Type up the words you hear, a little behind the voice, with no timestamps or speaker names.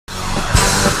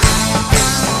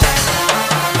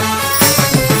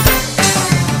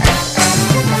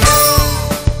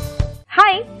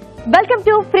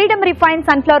Welcome to Freedom Refined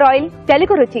Sunflower Oil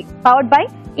Telugu Ruchi, powered by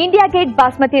India Gate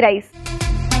Basmati Rice.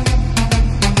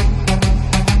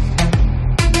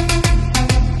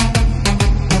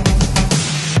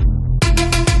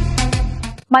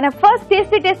 మన first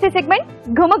tasty segment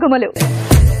గుమగుమలు.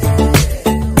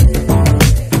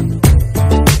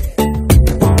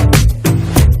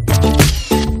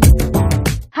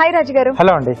 Hi రాజు గారు.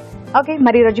 Hello అండి. Okay,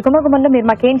 మరి ఈ రోజు గుమగుమల్లో మీరు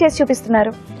మాకేం చేసి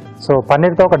చూపిస్తున్నారు? సో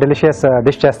పన్నీర్ తో ఒక డెలిషియస్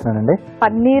డిష్ చేస్తున్నానండి.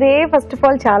 పన్నీరే ఫస్ట్ ఆఫ్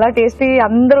ఆల్ చాలా టేస్టీ,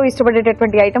 అందరూ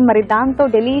ఇష్టపడేటటువంటి ఐటమ్, మరి దాంతో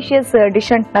డెలిషియస్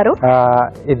డిష్ అంటున్నారు.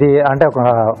 ఇది అంటే ఒక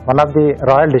one of the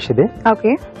royal dish ఇది.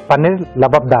 ఓకే, పన్నీర్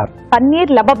లబబ్దార్.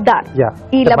 పన్నీర్ లబబ్దార్.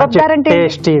 ఈ లబబ్దార్ అంటే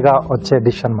టేస్టీగా వచ్చే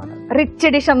డిష్ అన్నమాట, రిచ్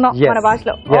డిష్ అన్నాం మన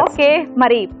భాషలో. ఓకే,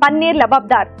 మరి పన్నీర్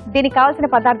లబబ్దార్, దీనికి కావాల్సిన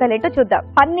పదార్థాలు ఏంటో చూద్దాం.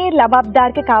 పన్నీర్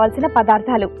లబబ్దార్ కి కావాల్సిన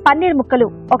పదార్థాలు: పన్నీర్ ముక్కలు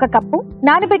 1 కప్పు,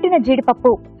 నానబెట్టిన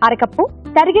జీడిపప్పు 1/2 కప్పు,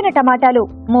 తరిగిన టమాటాలు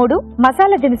 3,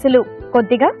 మసాలా దినుసులు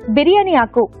కొద్దిగా, బిర్యానీ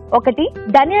ఆకు 1,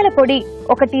 ధనియాల పొడి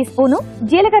 1 టీ స్పూను,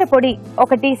 జీలకర్ర పొడి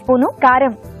 1 టీ స్పూను,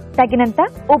 కారం తగినంత,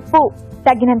 ఉప్పు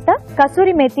తగినంత,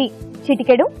 కసూరి మేతి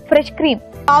చిటికెడు, ఫ్రెష్ క్రీమ్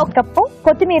 1/2 కప్పు,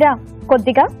 కొత్తిమీర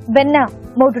కొద్దిగా, వెన్న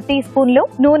 3 టీ స్పూన్లు,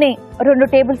 నూనె 2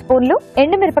 టేబుల్ స్పూన్లు,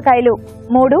 ఎండుమిరపకాయలు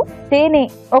 3, తేనె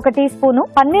 1 టీ స్పూను,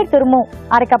 పన్నీర్ తురుము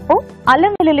 1/2 కప్పు,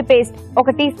 అల్లం వెల్లుల్లి పేస్ట్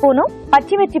 1 టీ స్పూను,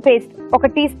 పచ్చిమిర్చి పేస్ట్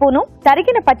 1 టీ స్పూను,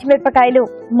 తరిగిన పచ్చిమిరపకాయలు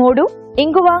 3,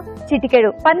 ఇంగువ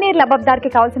చిటికెడు. పన్నీర్ లబబ్దార్ కి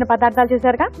కావాల్సిన పదార్థాలు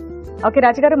చూసారుగా. ఓకే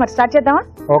రాజు గారు, మరి స్టార్ట్ చేద్దామా?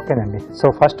 ఓకేనండి. సో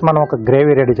ఫస్ట్ మనం ఒక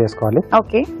గ్రేవీ రెడీ చేసుకోవాలి.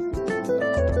 ఓకే,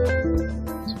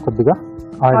 కొద్దిగా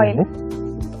ఆయిల్ అండి.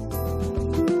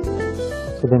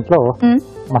 సో దీంట్లో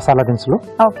మసాలా దినుసులు.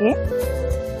 ఓకే,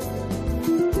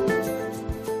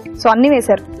 సో అన్ని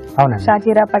వేశారు. అవునండి.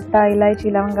 షాజీరా, పట్ట, ఇలాచీ,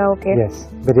 లవంగా. ఓకే,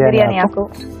 బిర్యానీ ఆకు,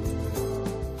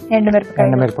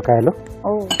 ఎండుమిరపకాయలు,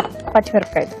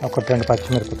 పచ్చిమిరపకాయలు, 2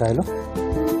 పచ్చిమిరపకాయలు.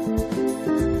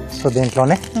 సో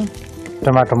దీంట్లోనే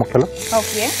టమాటో ముక్కలు.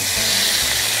 ఓకే,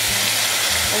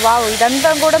 వావ్, ఇదంతా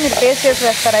కూడా మీరు పేస్ట్ చేసి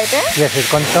వేస్తారు అయితే? ఇది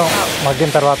కొంచెం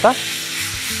మగ్గిన తర్వాత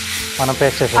మనం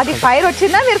పేస్ట్ చేసి. అది ఫైర్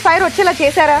వచ్చిందా, మీరు ఫైర్ వచ్చేలా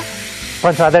చేశారా?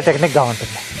 కొంచెం అదే టెక్నిక్ గా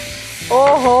ఉంటుంది.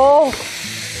 ఓహో,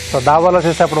 సో దాబాలో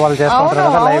చేసేప్పుడు వాళ్ళు చేస్తుంటారు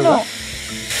కదా లైవ్ గా.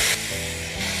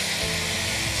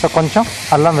 సో కొంచెం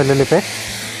అల్లం వెల్లుల్లి పేస్ట్,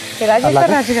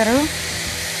 రాజు గారు,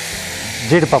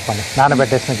 జీడిపప్పు అండి,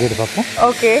 నానబెట్టేసిన జీడిపప్పు.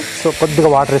 ఓకే, సో కొద్దిగా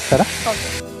వాటర్ ఇస్తారా?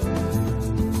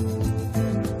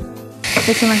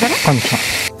 కొంచెం.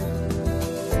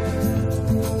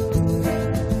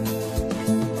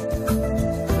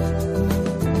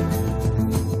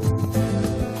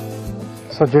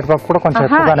 సో జీడిపప్పు కూడా కొంచెం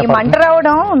ఎక్కువగానే. మంట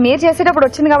రావడం మీరు చేసేటప్పుడు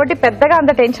వచ్చింది కాబట్టి పెద్దగా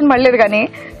అంత టెన్షన్ పడలేదు, కానీ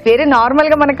వేరే నార్మల్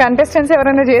గా మన కంటెస్టెంట్స్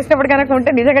ఎవరైనా చేసినప్పుడు కనుక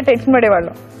ఉంటే నిజంగా టెన్షన్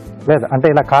పడేవాళ్ళు. లేదు అంటే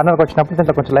ఇలా కార్నర్కి వచ్చినప్పుడు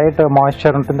దీంట్లో కొంచెం లైట్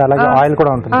మాయిశ్చర్ ఉంటుంది, అలాగే ఆయిల్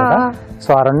కూడా ఉంటుంది కదా. సో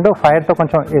ఆ రెండు ఫైర్ తో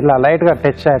కొంచెం ఇలా లైట్ గా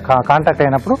టచ్ కాంటాక్ట్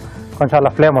అయినప్పుడు కొంచెం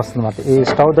అలా ఫ్లేమ్ వస్తుంది అన్నమాట. ఈ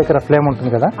స్టవ్ దగ్గర ఫ్లేమ్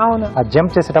ఉంటుంది కదా, ఆ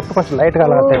జంప్ చేసేటప్పుడు కొంచెం లైట్ గా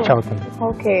అలా టచ్ అవుతుంది.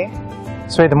 ఓకే,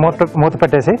 సో ఇది మూత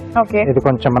పెట్టేసి ఇది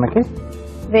కొంచెం మనకి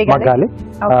మగ్గాలి.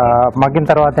 మగ్గిన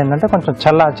తర్వాత ఏంటంటే కొంచెం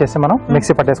చల్లార్చేసి మనం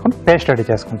మిక్సీ పట్టేసుకుని పేస్ట్ రెడీ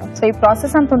చేసుకుంటాం. సో ఈ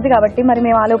ప్రాసెస్ అంత ఉంది కాబట్టి మరి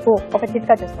మేము ఆలోపు ఒక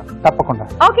చిట్కా చేస్తాం. తప్పకుండా.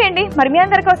 ఓకే అండి, మరి మీ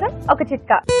అందరి కోసం ఒక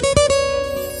చిట్కా.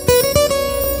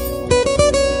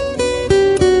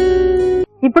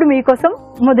 ఇప్పుడు మీకోసం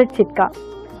మొదటి చిట్కా.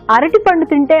 అరటి పండు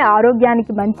తింటే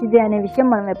ఆరోగ్యానికి మంచిది అనే విషయం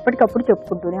మనం ఎప్పటికప్పుడు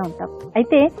చెప్పుకుంటూనే ఉంటాం.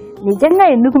 అయితే నిజంగా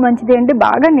ఎందుకు మంచిది అంటే,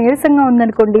 బాగా నీరసంగా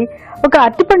ఉందనుకోండి, ఒక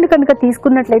అరటిపండు కనుక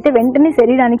తీసుకున్నట్లయితే వెంటనే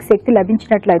శరీరానికి శక్తి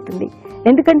లభించినట్లు అవుతుంది.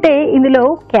 ఎందుకంటే ఇందులో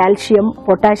కాల్షియం,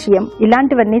 పొటాషియం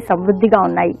ఇలాంటివన్నీ సమృద్ధిగా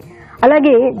ఉన్నాయి.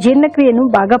 అలాగే జీర్ణక్రియను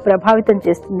బాగా ప్రభావితం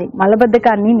చేస్తుంది,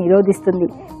 మలబద్ధకాన్ని నిరోధిస్తుంది,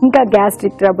 ఇంకా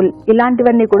గ్యాస్ట్రిక్ ట్రబుల్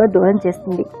ఇలాంటివన్నీ కూడా దూరం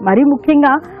చేస్తుంది. మరీ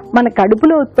ముఖ్యంగా మన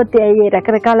కడుపులో ఉత్పత్తి అయ్యే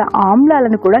రకరకాల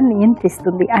ఆమ్లాలను కూడా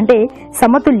నియంత్రిస్తుంది, అంటే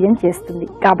సమతుల్యం చేస్తుంది.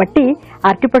 కాబట్టి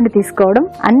అరటిపండు తీసుకోవడం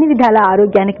అన్ని విధాల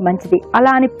ఆరోగ్యానికి మంచిది.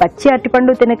 అలా అని పచ్చి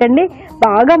అరటిపండు తినకండి,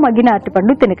 బాగా మగ్గిన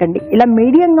అరటిపండు తినకండి. ఇలా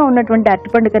మీడియంగా ఉన్నటువంటి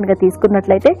అరటిపండు కనుక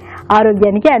తీసుకున్నట్లయితే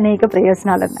ఆరోగ్యానికి అనేక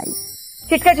ప్రయోజనాలు ఉన్నాయి.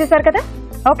 చిట్కా చూసారు కదా.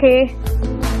 ఓకే,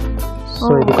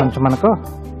 సో ఇది కొంచెం మనకు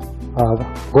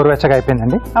గోరువెచ్చగా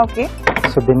అయిపోయిందండి. ఓకే,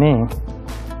 సో దీన్ని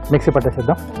మిక్సీ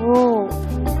పట్టేసేద్దాం.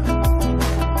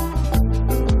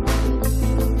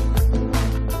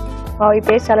 ఈ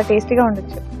పేస్ట్ చాలా టేస్టీగా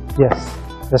ఉండొచ్చు. ఎస్,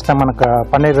 జస్ట్ మనకు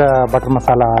పన్నీర్ బటర్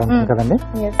మసాలా ఉంటుంది కదండి,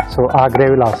 సో ఆ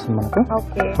గ్రేవీలా వస్తుంది మనకు,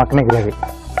 మక్ని గ్రేవీ.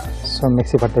 సో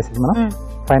మిక్సీ పట్టేసి మనం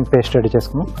ఫైన్ పేస్ట్ రెడీ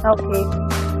చేసుకున్నాం. ఓకే,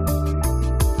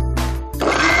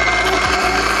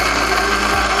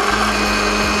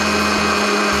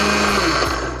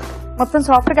 మొత్తం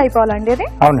సాఫ్ట్ గా అయిపోవాలండి అది?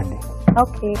 అవునండి.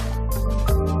 Okay,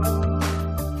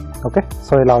 okay.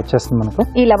 సో ఇలా వచ్చేస్తుంది మనకు.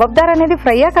 ఈ లబబ్దార్ అనేది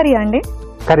ఫ్రైయా కర్రీ అండి?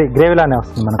 కర్రీ గ్రేవీలానే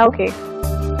వస్తుంది మనకు. ఓకే,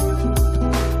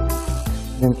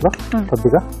 దీంట్లో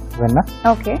కొద్దిగా వెన్న,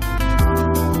 ఓకే,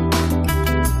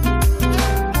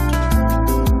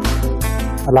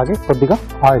 అలాగే కొద్దిగా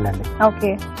ఆయిల్ అండి.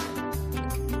 ఓకే.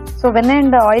 సో వెన్న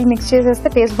అండ్ ఆయిల్ మిక్స్ చేసేస్తే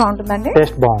టేస్ట్ బాగుంటుందండి.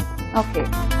 టేస్ట్ బాగుంటుంది. ఓకే.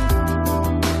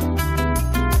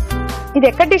 ఇది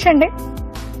ఎక్కడ డిష్ అండి?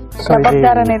 సో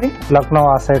ఇది లక్నో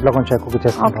ఆ సైడ్ లో కొంచెం ఎక్కువ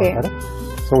చేసుకుంటారు.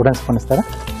 సో వుడెన్ స్పూన్ ఇస్తారా?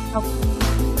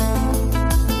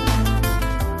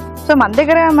 సో మన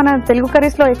దగ్గర మన తెలుగు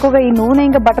కర్రీస్ లో ఎక్కువగా ఈ నూనె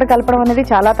ఇంకా బటర్ కలపడం అనేది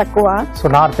చాలా తక్కువ. సో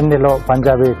నార్త్ ఇండియాలో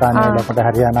పంజాబీ కానీ లేకపోతే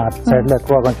హర్యానా సైడ్ లో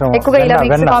ఎక్కువగా ఇలా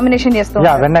కాంబినేషన్ చేస్తూ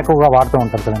వెన్న ఎక్కువగా వాడుతూ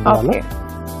ఉంటారు కదండి వాళ్ళు.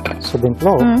 సో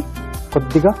దీంట్లో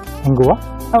కొద్దిగా ఇంగువ.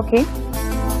 ఓకే.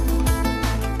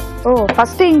 ఓ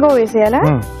ఫస్ట్ ఇంగువ వేసేయాలా?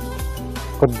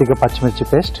 కొద్దిగా పచ్చిమిర్చి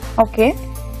పేస్ట్. ఓకే.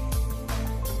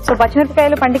 సో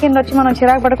పచ్చిమిరపకాయలు పంట కింద వచ్చి మనం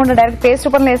చిరాకు పడకుండా డైరెక్ట్ పేస్ట్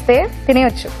రూపంలో వేస్తే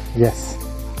తినేయచ్చు. ఎస్.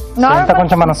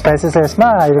 కొంచెం మనం స్పైసెస్ వేసినా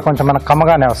ఇది కొంచెం మనకు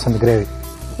కమ్మగానే వస్తుంది గ్రేవీ.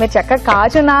 మీరు చక్కగా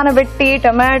కాజు నానబెట్టి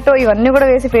టొమాటో ఇవన్నీ కూడా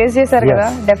వేసి పేస్ట్ చేశారు కదా,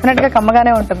 డెఫినెట్ గా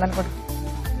కమ్మగానే ఉంటుంది అనుకుంటా.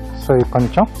 సో ఇది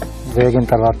కొంచెం వేగిన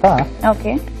తర్వాత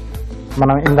ఓకే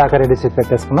మనం ఇందాక రెడీ చేసి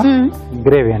పెట్టేసుకున్నాం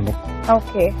గ్రేవీ అండి.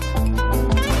 ఓకే.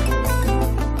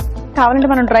 కావాలంటే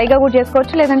మనం డ్రైగా కూడా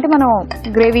చేసుకోవచ్చు, లేదంటే మనం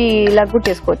గ్రేవీ లాగా కూడా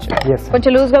చేసుకోవచ్చు,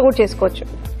 కొంచెం లూజ్ గా కూడా చేసుకోవచ్చు.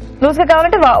 లూజ్ గా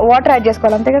కావాలంటే వాటర్ యాడ్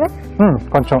చేసుకోవాలి, అంతే కదా?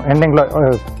 కొంచెం ఎండింగ్ లో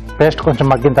పేస్ట్ కొంచెం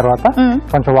మగ్గిన తర్వాత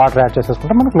కొంచెం వాటర్ యాడ్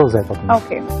చేసేసుకుంటే మనకు లూజ్ అయిపోతుంది.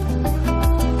 ఓకే.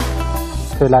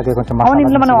 సో ఇలాగే కొంచెం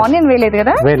మనం ఆనియన్ వేయలేదు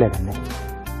కదా? వేయలేదండి.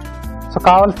 సో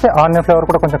కావాల్సి ఆనియన్ ఫ్లేవర్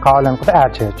కూడా కొంచెం కావాలనుకుంటే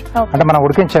యాడ్ చేయొచ్చు. అంటే మనం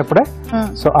ఉడికించేప్పుడే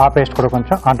సో ఆ పేస్ట్ కూడా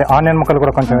కొంచెం అంటే ఆనియన్ ముక్కలు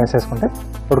కూడా కొంచెం వేసేసుకుంటే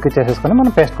ఉడికించేసేసుకుని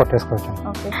మనం పేస్ట్ కొట్టేసుకోవచ్చు.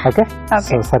 ఓకే.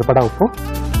 సో సరిపడా ఉప్పు.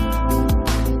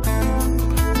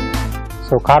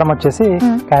 సో కారం వచ్చేసి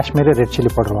కాశ్మీరీ రెడ్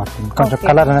చిల్లీ పౌడర్ వాడుతుంది. కొంచెం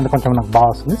కలర్ అనేది కొంచెం నాకు బాగా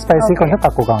వస్తుంది, స్పైసీ కొంచెం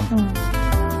తక్కువగా ఉంటుంది.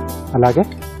 అలాగే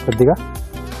కొద్దిగా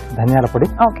ధనియాల పొడి.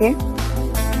 ఓకే.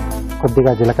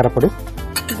 కొద్దిగా జీలకర్ర పొడి.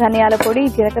 ధనియాల పొడి,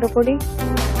 జీలకర్ర పొడి,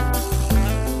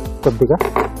 కొద్దిగా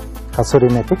కసూరి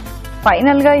మేతి.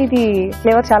 ఫైనల్ గా ఇది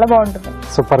ఫ్లేవర్ చాలా బాగుంటుంది,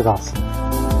 సూపర్ గా వస్తుంది.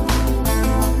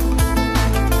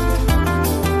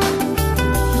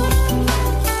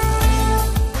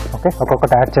 ఓకే.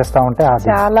 ఒక్కొక్కటి యాడ్ చేస్తా ఉంటే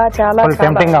చాలా చాలా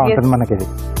టెంప్టింగ్ గా ఉంటుంది మనకి ఇది.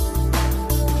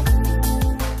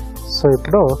 సో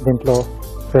ఇప్పుడు దీంట్లో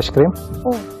ఫ్రెష్ క్రీమ్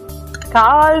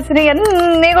కావాల్సినవి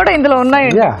అన్ని కూడా ఇందులో ఉన్నాయి.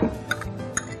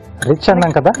 రిచ్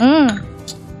అన్నాం కదా.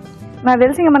 నాకు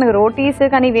తెలిసి ఇంకా మనకు రోటీస్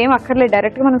కానీ ఇవేం అక్కర్లేదు,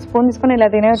 డైరెక్ట్ గా మనం స్పూన్ తీసుకుని ఇలా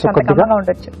తినేవచ్చు, అంత కమ్మగా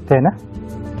ఉండొచ్చు. తేనె.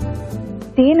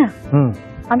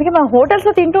 అందుకే మన హోటల్స్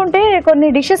లో తింటూ ఉంటే కొన్ని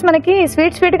డిషెస్ మనకి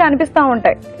స్వీట్ స్వీట్ గా అనిపిస్తా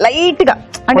ఉంటాయి, లైట్ గా,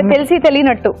 అంటే తెలిసి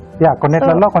తెలియనట్టు.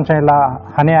 కొన్నిట్లలో కొంచెం ఇలా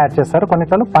హనీ యాడ్ చేస్తారు,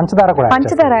 కొన్నిట్లలో పంచదార కూడా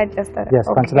యాడ్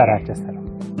చేస్తారు. పంచదార యాడ్ చేస్తారు.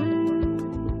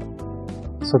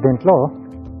 సో దీంట్లో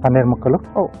పన్నీర్ ముక్కలు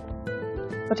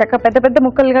చక్కగా పెద్ద పెద్ద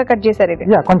ముక్కలుగా కట్ చేశారు. ఇది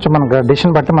కొంచెం మనం డిష్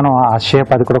ని బట్టి మనం ఆ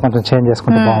షేప్ అది కూడా కొంచెం చేంజ్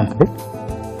చేసుకుంటే బాగుంటుంది.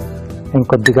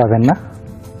 ఇంకొద్దిగా వెన్న.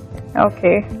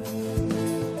 ఓకే.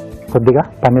 కొద్దిగా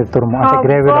పన్నీర్ తురుము, అంటే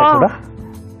గ్రేవీలో కూడా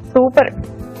సూపర్.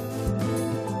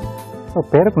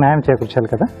 పేరుకు న్యాయం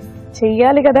చేకూర్చాలి కదా,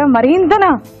 చెయ్యాలి కదా.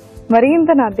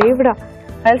 మరింతనా దేవుడా,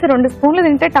 కలిసి 2 స్పూన్లు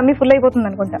తింటే టమ్మీ ఫుల్ అయిపోతుంది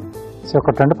అనుకుంటా. సో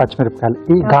ఒక 2 పచ్చిమిరపకాయలు.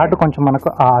 ఈ ఘాటు కొంచెం మనకు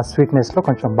ఆ స్వీట్నెస్ లో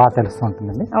కొంచెం బాగా తెలుస్తూ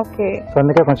ఉంటుందండి. ఓకే. సో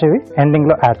అందుకే కొంచెం ఇవి ఎండింగ్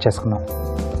లో యాడ్ చేసుకున్నాం.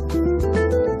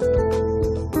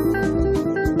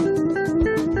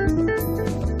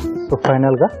 సో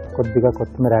ఫైనల్ గా కొద్దిగా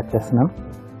కొత్తిమీర యాడ్ చేస్తున్నాం.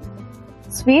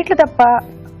 స్వీట్లు తప్ప,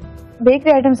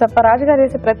 బేకరీ ఐటమ్స్ తప్ప, రాజుగారు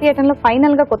వేసే ప్రతి ఐటమ్ లో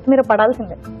ఫైనల్ గా కొత్తిమీర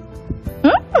పడాల్సిందే.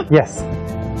 ఎస్.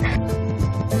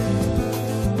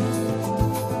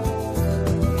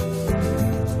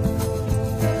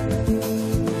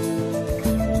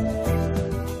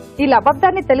 ఈ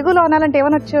లబబ్దాన్ని తెలుగులో అనాలంటే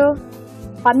ఏమనొచ్చు?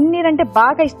 పన్నీర్ అంటే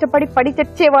బాగా ఇష్టపడి పడి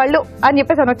తెచ్చేవాళ్ళు అని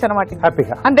చెప్పేసి అనొచ్చు అనమాట.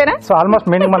 హ్యాపీగా. అంతేనా? సో ఆల్మోస్ట్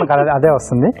మీనింగ్ మనకు అదే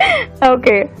వస్తుంది.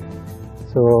 ఓకే.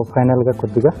 సో ఫైనల్ గా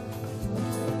కొద్దిగా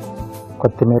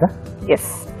కొత్తిమీర. ఎస్.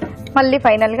 మళ్ళీ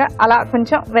ఫైనల్ గా అలా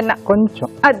కొంచెం వెన్న, కొంచెం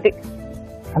అది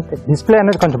అంతే. డిస్ప్లే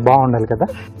అనేది కొంచెం బాగుండాలి కదా.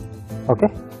 ఓకే.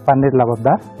 పన్నీర్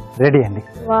లబబ్దార్ రెడీ అండి.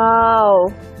 వావ్,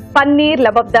 పన్నీర్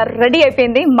లబాబ్దార్ రెడీ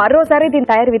అయిపోయింది. మరోసారి దీని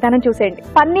తయారు విధానం చూసేయండి.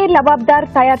 పన్నీర్ లబాబ్దార్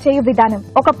తయారు చేయు విధానం: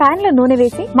 ఒక పాన్ లో నూనె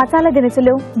వేసి మసాలా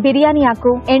దినుసులు, బిర్యానీ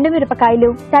ఆకు, ఎండుమిరపకాయలు,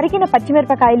 తరిగిన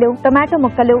పచ్చిమిరపకాయలు, టొమాటో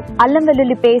ముక్కలు, అల్లం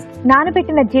వెల్లుల్లి పేస్ట్,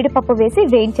 నానబెట్టిన జీడిపప్పు వేసి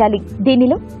వేయించాలి.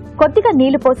 దీనిలో కొద్దిగా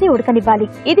నీళ్లు పోసి ఉడకనివ్వాలి.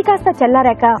 ఇది కాస్త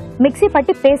చల్లారాక మిక్సీ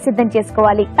పట్టి పేస్ట్ సిద్ధం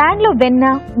చేసుకోవాలి. పాన్ లో వెన్న,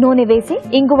 నూనె వేసి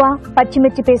ఇంగువ,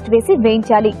 పచ్చిమిర్చి పేస్ట్ వేసి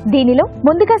వేయించాలి. దీనిలో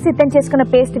ముందుగా సిద్ధం చేసుకున్న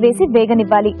పేస్ట్ వేసి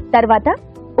వేగనివ్వాలి. తర్వాత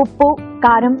ఉప్పు,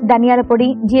 కారం, ధనియాల పొడి,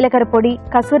 జీలకర్ర పొడి,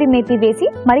 కసూరి మేతి వేసి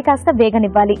మరి కాస్త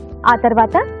వేగనివ్వాలి. ఆ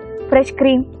తర్వాత ఫ్రెష్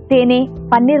క్రీమ్, తేనె,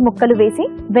 పన్నీర్ ముక్కలు వేసి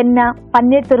వెన్న,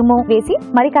 పన్నీర్ తురుము వేసి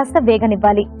మరి కాస్త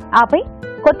వేగనివ్వాలి. ఆపై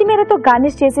కొత్తిమీరతో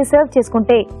గార్నిష్ చేసి సర్వ్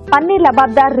చేసుకుంటే పన్నీర్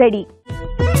లబాబ్దార్ రెడీ.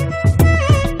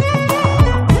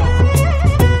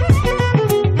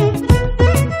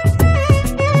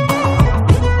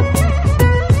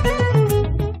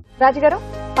 రాజుగారు,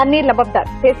 పన్నీర్ లబాబ్దార్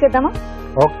టేస్ట్ చేద్దామా?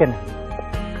 ఓకేనే,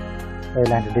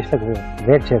 ఇలాంటి డిష్లకు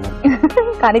వెయిట్ చేయాలి.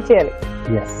 కానీ చేయాలి.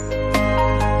 ఎస్.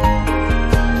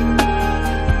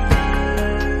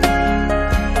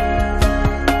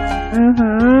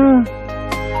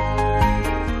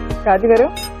 రాజుగారు,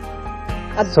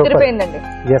 అదిరిపోయిందండి.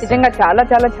 నిజంగా చాలా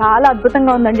చాలా చాలా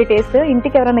అద్భుతంగా ఉందండి టేస్ట్.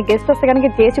 ఇంటికి ఎవరైనా గెస్ట్ వస్తే కనుక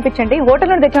చేసి చూపించండి.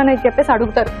 హోటల్ నుండి తెచ్చామని చెప్పేసి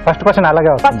అడుగుతారు. ఫస్ట్ క్వశ్చన్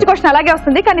అలాగే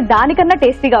వస్తుంది, కానీ దానికన్నా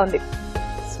టేస్టీగా ఉంది.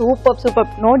 Super super.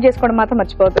 నోట్ చేసుకోవడం మాత్రం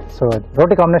మర్చిపోవద్దు. సో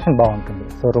రోటీ కాంబినేషన్ బాగుంటుంది.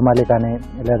 సో రుమాలి కానీ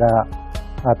లేదా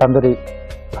తందూరి,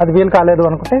 అది వీలు కాలేదు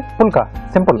అనుకుంటే పుల్కా,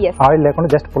 సింపుల్ ఆయిల్ లేకుండా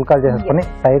జస్ట్ పుల్కాలు చేసుకుని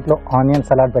సైడ్ లో ఆనియన్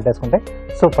సలాడ్ పెట్టేసుకుంటే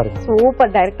సూపర్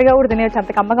సూపర్. డైరెక్ట్ గా కూడా తినేయచ్చు,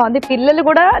 అంత కమ్మగా ఉంది. పిల్లలు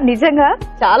కూడా నిజంగా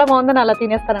చాలా బాగుందని అలా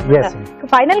తినేస్తారు.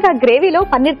 ఫైనల్ గా గ్రేవీలో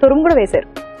పన్నీర్ తురుము కూడా వేశారు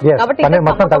కాబట్టి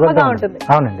ఉంటుంది.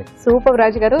 అవునండి, సూపర్.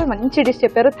 రాజు గారు మంచి డిష్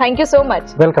చెప్పారు. Thank you so much.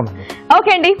 Welcome అండి.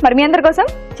 ఓకే అండి, మరి మీ అందరి కోసం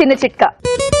చిన్న చిట్కా.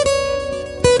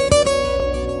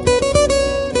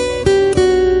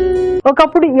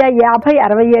 ఒకప్పుడు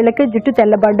 50-60 ఏళ్లకే జుట్టు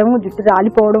తెల్లబడము, జుట్టు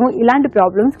రాలిపోవడము ఇలాంటి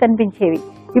ప్రాబ్లమ్స్ కనిపించేవి.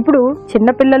 ఇప్పుడు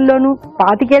చిన్నపిల్లల్లోనూ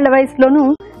 25 ఏళ్ల వయసులోనూ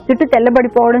జుట్టు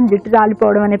తెల్లబడిపోవడం, జుట్టు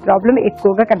రాలిపోవడం అనే ప్రాబ్లం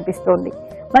ఎక్కువగా కనిపిస్తోంది.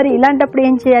 మరి ఇలాంటప్పుడు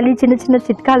ఏం చేయాలి? చిన్న చిన్న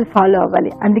చిట్కాలు ఫాలో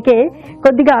అవ్వాలి. అందుకే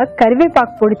కొద్దిగా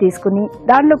కరివేపాకు పొడి తీసుకుని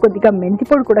దానిలో కొద్దిగా మెంతి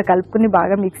పొడి కూడా కలుపుకుని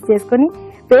బాగా మిక్స్ చేసుకుని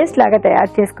పేస్ట్ లాగా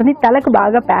తయారు చేసుకుని తలకు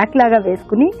బాగా ప్యాక్ లాగా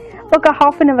వేసుకుని ఒక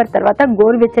హాఫ్ అన్ అవర్ తర్వాత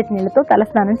గోరువెచ్చటి నీళ్ళతో తల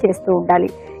స్నానం చేస్తూ ఉండాలి.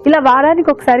 ఇలా వారానికి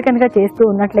ఒకసారి కనుక చేస్తూ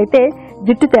ఉన్నట్లయితే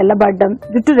జుట్టు తెల్లబడడం,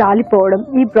 జుట్టు రాలిపోవడం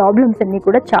ఈ ప్రాబ్లమ్స్ అన్ని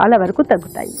కూడా చాలా వరకు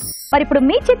తగ్గుతాయి. మరి ఇప్పుడు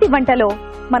మీ చేతి వంటలో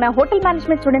మన హోటల్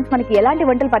మేనేజ్మెంట్ స్టూడెంట్స్ మనకి ఎలాంటి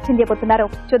వంటలు పరిచయం చేయబోతున్నారో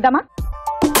చూద్దామా?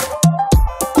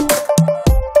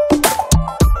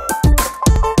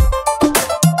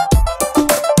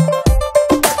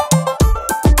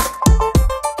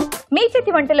 మీ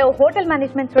చేతి వంటలో హోటల్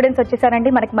మేనేజ్మెంట్ స్టూడెంట్స్ వచ్చేసారండి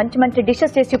మనకి మంచి మంచి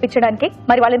డిషెస్ చేసి చూపించడానికి.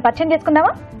 మరి వాళ్ళని పరిచయం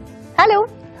చేసుకుందామా? హలో.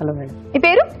 Hello madam. మీ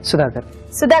పేరు? సుధాకర్.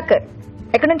 సుధాకర్,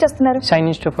 ఎక్కడి నుంచి వస్తున్నారు? Shine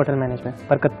institute of hotel management,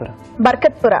 Barkatpura.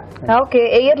 Barkatpura. Okay,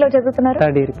 A year లో చదువుతున్నారు?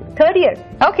 Third year.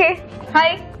 Okay,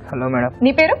 hi. Hello madam.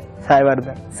 నీ పేరు?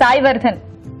 సాయివర్ధన్. సాయివర్ధన్,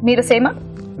 మీరు సేమా?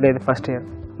 లేదు, ఫస్ట్ ఇయర్.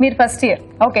 మీరు ఫస్ట్ ఇయర్.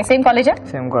 ఓకే, సేమ్ కాలేజా?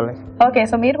 Same college. ఓకే,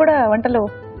 సో మీరు కూడా వంటలు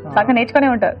బాగా నేర్చుకునే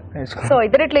ఉంటారు. సో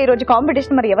ఇద్దరిట్లో ఈ రోజు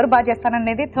కాంపిటీషన్, మరి ఎవరు బాగా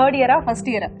చేస్తారనేది. థర్డ్ ఇయరా ఫస్ట్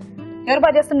ఇయరా? ఎవరు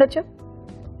బాగా చేస్తుండొచ్చు?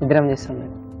 ఇద్దరం చేస్తాం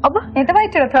మేడం. అబ్బా, ఎంత బాగా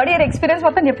ఇచ్చాడు. థర్డ్ ఇయర్ ఎక్స్పీరియన్స్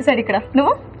మొత్తం చెప్పేశాడు ఇక్కడ.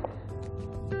 నువ్వు?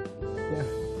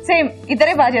 సేమ్,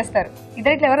 ఇద్దరే బాగా చేస్తారు.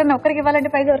 ఇద్దరిట్లో ఎవరైనా ఒక్కరికి ఇవ్వాలంటే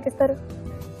ప్రైజ్ ఎవరికి ఇస్తారు?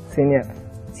 సీనియర్.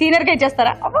 సీనియర్ గా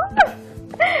ఇచ్చేస్తారా?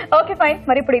 Okay fine.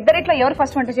 మరి ఇప్పుడు ఇద్దరిట్లో ఎవరు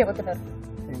ఫస్ట్ వంట చేయబోతున్నారు?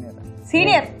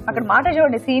 సీనియర్. అక్కడ మాట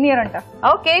చూడండి, సీనియర్ అంట.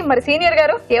 ఓకే, మరి సీనియర్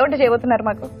గారు ఏ వంట చేయబోతున్నారు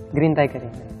మాకు? Green Thai curry.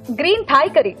 Green Thai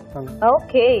curry.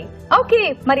 Okay okay,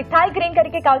 మరి థాయ్ గ్రీన్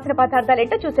కర్రీకి కావాల్సిన పదార్థాలు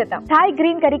ఏంటో చూసేద్దాం. థాయ్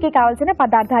గ్రీన్ కర్రీకి కావాల్సిన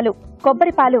పదార్థాలు: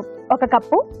 కొబ్బరి పాలు 1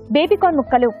 కప్పు, బేబీకార్న్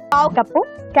ముక్కలు 1/2 కప్పు,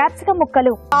 క్యాప్సికం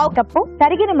ముక్కలు 1/2 కప్పు,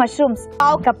 తరిగిన మష్రూమ్స్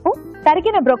 1/2 కప్పు,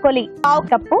 తరిగిన బ్రొకోలీ 1/2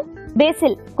 కప్పు,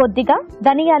 బేసిల్ కొద్దిగా,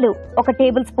 ధనియాలు 1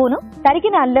 టేబుల్ స్పూను,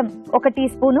 తరిగిన అల్లం 1 టీ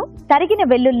స్పూను, తరిగిన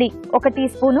వెల్లుల్లి 1 టీ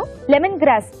స్పూను, లెమన్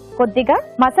గ్రాస్ కొద్దిగా,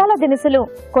 మసాలా దినుసులు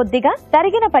కొద్దిగా,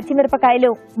 తరిగిన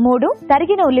పచ్చిమిరపకాయలు 3,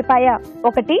 తరిగిన ఉల్లిపాయ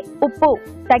 1, ఉప్పు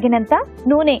తగినంత,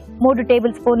 నూనె 3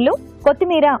 టేబుల్ స్పూన్లు,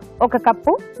 కొత్తిమీర 1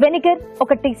 cup, vinegar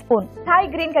 1 tea spoon. Thai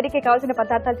green కర్రీకి కావాల్సిన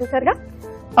పదార్థాలు చూసారుగా.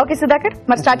 ఓకే సుధాకర్,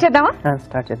 మరి స్టార్ట్ చేద్దామా?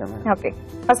 స్టార్ట్ చేద్దాం. ఓకే,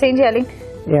 ఫస్ట్ ఏం చేయాలి?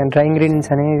 డ్రై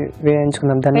ఇంగ్రీడియంట్స్ అని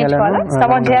వేయించుకుందాం. ధనియాలను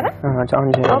స్టవ్ ఆన్ చేయాలా?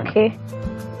 ఆన్ చేయాలి. ఓకే,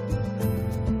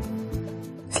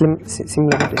 సిమ్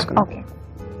లో పెట్టేసుకుందాం. ఓకే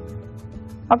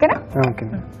ఓకేనా? ఓకే,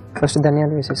 ఫస్ట్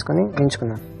ధనియాలు వేసేసుకొని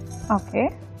వేయించుకుందాం. ఓకే,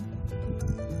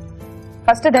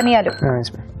 ఫస్ట్ ధనియాలు,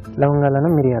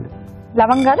 లవంగాలను, మిరియాలు.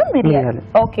 లవంగాలు, మిరియాలు.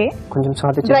 ఓకే, కొంచెం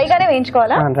సాల్ట్ డ్రై గానే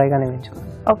వేయించుకోవాలా? డ్రై గానే వేయించుకోవాలి.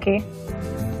 ఓకే,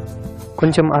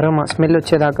 కొంచెం అరోమా స్మెల్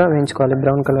వచ్చేదాకా వేయించుకోవాలి,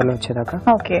 బ్రౌన్ కలర్ లో వచ్చేదాకా.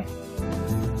 Okay,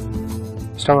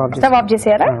 stove off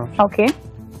చేసేయాలా? Okay,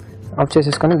 of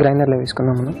చేసేసుకొని గ్రైండర్ లో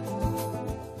వేసుకుందాం. మనం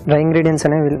డ్రై ఇంగ్రీడియంట్స్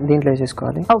అనేవి దీంట్లో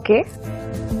వేసేసుకోవాలి. ఓకే,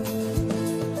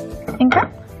 ఇంకా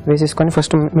వేసేసుకొని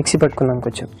ఫస్ట్ మిక్సీ పట్టుకుందాం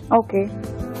కొంచెం. ఓకే,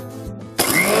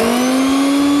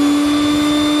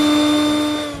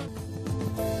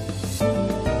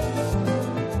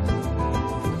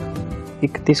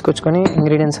 తీసుకొచ్చుకొని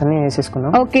ఇంగ్రీడియంట్స్ అన్ని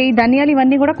వేసేసుకుందాం. ఓకే, ఈ ధనియాలు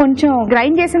ఇవన్నీ కూడా కొంచెం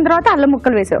గ్రైండ్ చేసిన తర్వాత అల్లం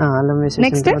ముక్కలు వేసాం. అల్లం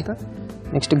వేసేసిన తర్వాత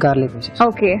నెక్స్ట్ గార్లిక్ వేసేసి.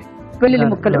 ఓకే, వెల్లుల్లి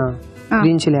ముక్కలు,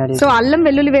 గ్రీన్ చిల్లీ యాడ్. సో అల్లం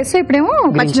వెల్లుల్లి వేస్తే ఇప్పుడేమో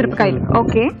పచ్చిమిరపకాయలు.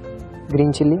 Okay,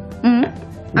 green chilli,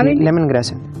 lemon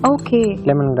grass. Okay,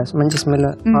 lemon grass మంచి స్మెల్,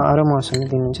 అరోమా వస్తుంది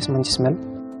దీని నుంచి, మంచి స్మెల్.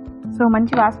 సో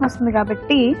మంచి వాసన వస్తుంది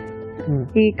కాబట్టి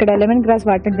ఇక్కడ లెమన్ గ్రాస్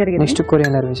వాడటం జరిగింది. నెక్స్ట్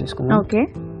కొరియాండర్ వేసేసుకుందాం. ఓకే,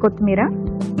 కొత్తిమీర,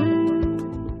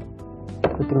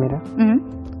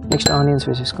 నెక్స్ట్ ఆనియన్స్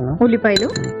వేసేసుకుందాం. ఉల్లిపాయలు,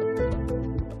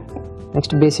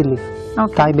 next basil leaf,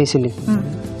 Thai basil leaf.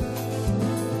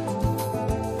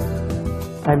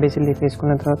 Thai basil leaf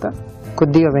వేసుకున్న తర్వాత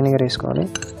కొద్దిగా వెనిగర్ వేసుకోవాలి.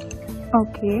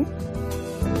 ఓకే,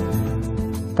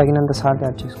 తగినంత సాల్ట్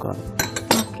యాడ్ చేసుకోవాలి.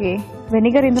 ఓకే,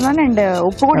 వెనిగర్ ఇందులోనే అండ్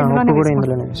ఉప్పు కూడా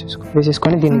ఇందులోనే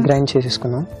వేసేసుకొని దీన్ని గ్రైండ్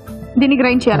చేసేసుకుందాం. దీన్ని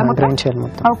గ్రైండ్ చేయాలి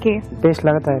మొత్తం. ఓకే, పేస్ట్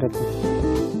లాగా తయారవుతుంది.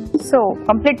 సో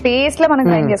కంప్లీట్ పేస్ట్ లా మనం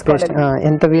గ్రైండ్ చేసుకోవాలి.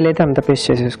 ఎంత వీలైతే అంత పేస్ట్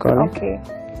చేసేసుకోవాలి. ఓకే,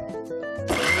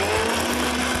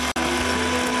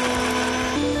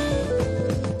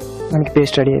 మనకి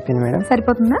పేస్ట్ రెడీ అయిపోయింది మేడం.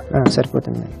 సరిపోతుందా?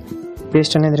 సరిపోతుంది.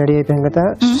 పేస్ట్ అనేది రెడీ అయిపోయిన తర్వాత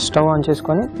స్టవ్ ఆన్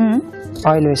చేసుకొని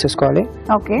ఆయిల్ వేసేసుకోవాలి.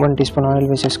 1 టీ స్పూన్ ఆయిల్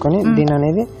వేసేసుకొని దీని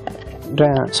అనేది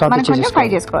ఫ్రై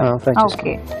చేసుకోవాలి.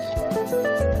 ఓకే,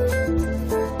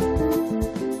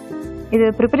 ఇది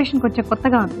ప్రిపరేషన్ కొంచెం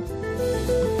కొత్తగా ఉంది,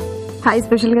 థాయ్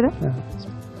స్పెషల్ కదా.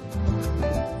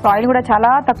 ఆయిల్ కూడా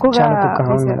చాలా తక్కువగా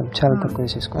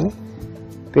వేసేసుకొని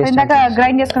ఇందాక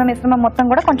గ్రైండ్ చేసుకున్న మిశ్రమం మొత్తం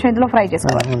కూడా కొంచెం ఇందులో ఫ్రై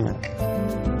చేసుకోవాలి.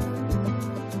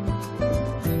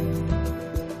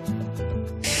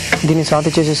 దీన్ని సాల్ట్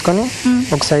చేసేసుకొని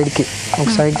ఒక సైడ్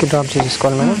కి డ్రాప్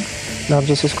చేసేసుకోవాలి మేడం. డ్రాప్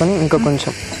చేసేసుకొని ఇంకా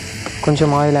కొంచెం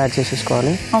ఆయిల్ యాడ్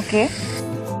చేసేసుకోవాలి. ఓకే,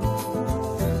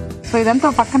 సో ఇదంతా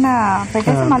పక్కన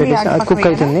కుక్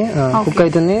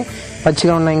అవుతుంది.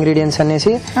 పచ్చిగా ఉన్న ఇంగ్రీడియంట్స్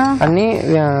అన్ని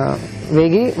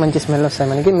వేగి మంచి స్మెల్ వస్తాయి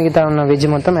మనకి. మిగతా ఉన్న వెజ్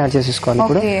మొత్తం యాడ్ చేసేసుకోవాలి.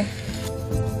 ఇప్పుడు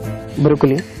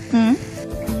బ్రోకలీ.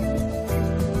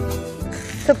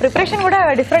 సో ప్రిపరేషన్ కూడా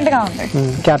డిఫరెంట్ గా ఉంది.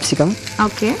 Capsicum,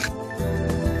 okay,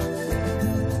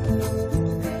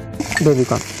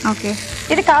 baby corn. ఓకే,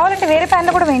 ఇది కావాలంటే వేరే ప్యాన్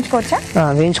లో కూడా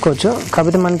వేయించుకోవచ్చు.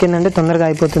 కాకపోతే మనకి ఏంటంటే తొందరగా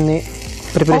అయిపోతుంది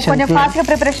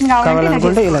ప్రిపరేషన్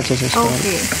కావాలనుకుంటే ఇలా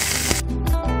చేసేసుకోవాలి.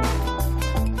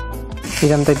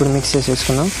 ఇదంతా ఇప్పుడు మిక్స్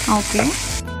చేసేసుకున్నాం. ఓకే,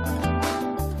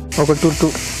 ఒక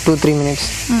 2-3 మినిట్స్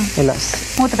ఇలా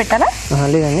మూత పెట్టాలా?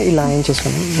 లేదండి, ఇలా ఏం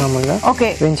చేసుకున్నాం మామూలుగా. ఓకే,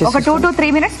 ఒక 2 to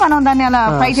 3 మినిట్స్ మనం దాన్ని అలా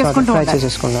ఫ్రై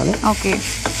చేసేసుకోవాలి. ఓకే,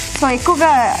 సో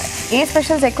ఎక్కువగా ఏ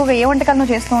స్పెషల్స్ ఎక్కువగా ఏ వంటకాలను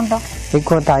చేస్తూ ఉంటాం?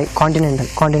 ఎక్కువ థాయ్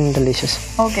కాంటినెంటల్ డిషెస్.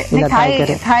 ఓకే, ఇలా థాయ్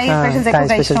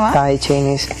స్పెషల్, థాయ్,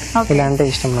 చైనీస్ ఇలా అంటే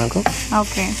ఇష్టం నాకు.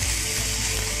 ఓకే,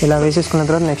 ఇలా వేసేసుకున్న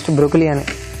తర్వాత నెక్స్ట్ బ్రోకలీ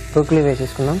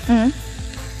వేసేసుకుందాం.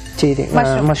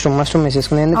 మష్రూమ్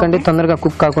వేసేసుకున్నాం, ఎందుకంటే తొందరగా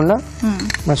కుక్ కాకుండా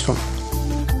మష్రూమ్.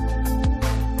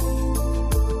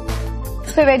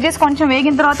 సో వెజ్జెస్ కొంచెం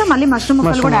వేగిన తర్వాత మళ్ళీ మష్రూమ్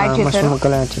ముక్కలు కూడా యాడ్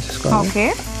చేసేసుకోవాలి. ఓకే,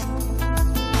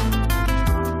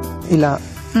 ఇలా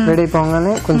రెడీ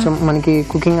అయిపోగానే కొంచెం మనకి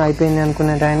కుకింగ్ అయిపోయింది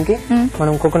అనుకునే టైంకి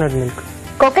మనం కోకోనట్ మిల్క్.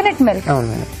 అవును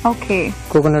మేడం. ఓకే,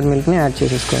 కోకోనట్ మిల్క్ ని యాడ్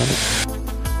చేసేసుకోవాలి.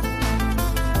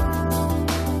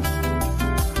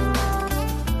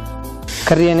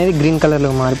 కర్రీ అనేది గ్రీన్ కలర్ లో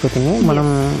మారిపోతుంది. మనం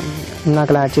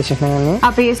ఇందాక యాడ్ చేసేసిన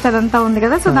పేస్ట్ అదంతా ఉంది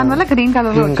కదా, సో దానివల్ల గ్రీన్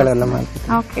కలర్ లో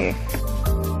మారిపోతుంది. ఓకే,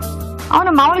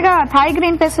 అవును, మామూలుగా Thai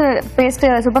green paste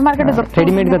super market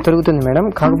readymade గా దొరుకుతుంది మేడం.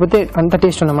 కాకపోతే అంత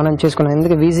టేస్ట్ ఉన్నా మనం చేసుకున్నాం,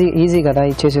 ఎందుకంటే ఈజీ కదా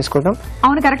ఇది చేసేసుకోవడం.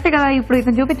 అవును, కరెక్ట్ కదా. ఇప్పుడు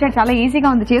ఇతను చూపించాడు, చాలా ఈజీగా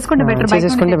ఉంది, చేసుకుంటే బెటర్.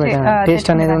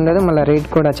 టేస్ట్ అనేది ఉండదు, మళ్ళీ రేట్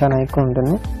కూడా చాలా ఎక్కువ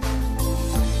ఉంటుంది.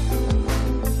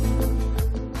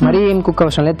 మరీ ఏం కుక్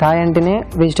అవసరం లేదు. థాయ్ అంటేనే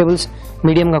వెజిటబుల్స్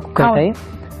మీడియం గా కుక్ అవుతాయి.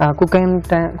 కుక్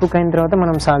అయిన తర్వాత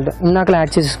మనం సాల్ట్ ఇందాక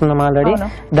యాడ్ చేసేసుకున్నాం ఆల్రెడీ,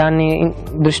 దాన్ని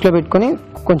దృష్టిలో పెట్టుకుని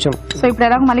కొంచెం. సో ఇప్పుడు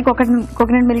ఎలా మళ్ళీ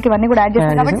కోకోనట్ మిల్క్ ఇవన్నీ కూడా యాడ్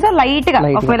చేస్తాం కాబట్టి సో లైట్ గా,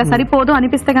 ఒకవేళ సరిపోదు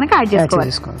అనిపిస్తే కనుక యాడ్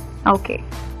చేసుకోవాలి. ఓకే,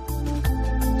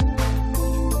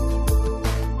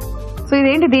 సో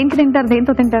ఇదేంటి, దేనికి తింటారు,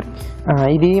 దేంతో తింటారు?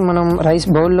 ఇది మనం రైస్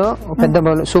బౌల్లో, పెద్ద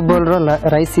బౌల్, సూప్ బౌల్ లో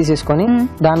రైస్ తీసేసుకొని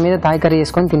దాని మీద థాయ్ కర్రీ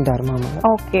వేసుకొని తింటారు మామూలుగా.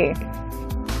 ఓకే,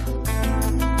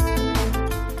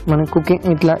 మనం కుకింగ్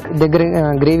ఇట్లా దగ్గర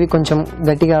గ్రేవీ కొంచెం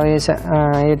గట్టిగా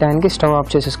అయ్యేటానికి స్టవ్ ఆఫ్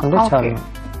చేసేసుకుంటే చాలు.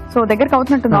 సో దగ్గరకు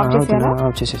అవుతున్నట్టు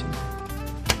ఆఫ్ చేసేసి.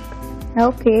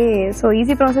 Okay, so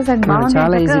easy process and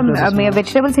చాలా ఈజీ.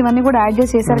 వెజిటబుల్స్ ఇవన్నీ కూడా యాడ్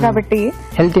చేసేసారు కాబట్టి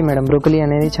హెల్తీ మేడం. బ్రోకలీ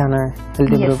అనేది చాలా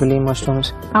హెల్తీ. Broccoli,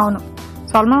 mushrooms. అవును,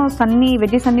 సో ఆల్మోస్ట్ అన్ని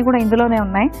వెజెస్ అన్ని కూడా ఇందులోనే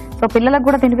ఉన్నాయి. సో పిల్లలకు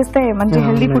కూడా తినిపిస్తే మంచి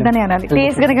హెల్తీ ఫుడ్ అని అనాలి.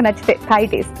 టేస్ట్ కనుక నచ్చితే థాయ్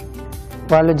టేస్ట్.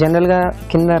 వాళ్ళు జనరల్ గా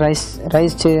కింద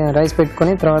రైస్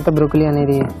పెట్టుకుని తర్వాత బ్రోకలీ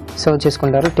అనేది సర్వ్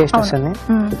చేసుకుంటారు, టేస్ట్ వస్తుంది.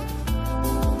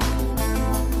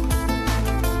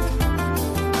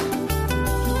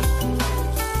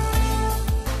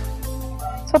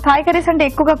 సో థాయ్ కర్రీస్ అంటే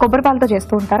ఎక్కువగా కొబ్బరి పాలతో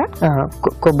చేస్తూ ఉంటారా?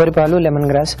 కొబ్బరి పాలు, లెమన్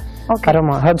గ్రాస్,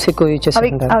 అరోమా హర్బ్స్ ఎక్కువ యూజ్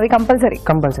చేస్తుంటారు. అవి కంపల్సరీ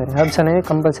హర్బ్స్ అనేవి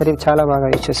కంపల్సరీ చాలా బాగా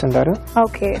యూజ్ చేస్తుంటారు.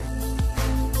 ఓకే,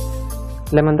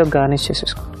 లెమన్ తో గార్నిష్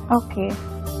చేసేసుకోండి. ఓకే,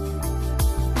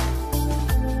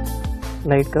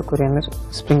 లైట్ గా కొరియాండర్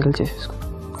స్ప్రింకిల్ చేసేసుకోండి.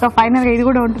 సో ఫైనల్ గా ఇది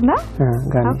కూడా ఉంటుందా?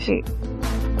 గార్నిష్.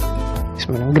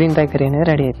 గ్రీన్ థాయ్ కర్రీ అనేది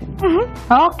రెడీ అయిపోయింది.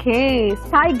 Okay,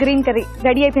 Thai green curry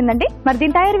ready అయిపోయిందండి. మరి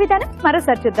దీని తయారీ విధానం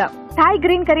మరోసారి చూద్దాం. థాయ్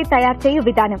గ్రీన్ కర్రీ తయారు చేయు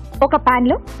విధానం: ఒక పాన్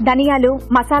లో ధనియాలు,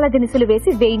 మసాలా దినుసులు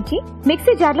వేసి వేయించి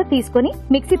మిక్సీ జార్ లో తీసుకుని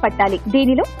మిక్సీ పట్టాలి.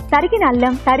 దీనిలో తరిగిన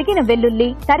అల్లం, తరిగిన వెల్లుల్లి,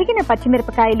 తరిగిన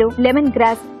పచ్చిమిరపకాయలు, లెమన్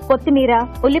గ్రాస్, కొత్తిమీర,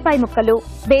 ఉల్లిపాయ ముక్కలు,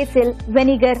 బేసిల్,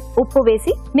 వెనిగర్, ఉప్పు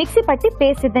వేసి మిక్సీ పట్టి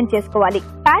పేస్ట్ సిద్ధం చేసుకోవాలి.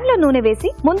 పాన్ లో నూనె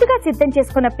వేసి ముందుగా సిద్ధం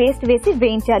చేసుకున్న పేస్ట్ వేసి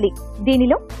వేయించాలి.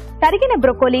 దీనిలో తరిగిన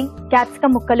బ్రొకోలీ,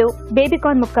 క్యాప్సికం ముక్కలు,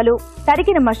 బేబీకార్న్ ముక్కలు,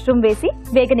 తరిగిన మష్రూమ్ వేసి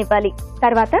వేగనివ్వాలి.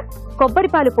 తర్వాత కొబ్బరి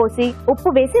పాలు పోసి ఉప్పు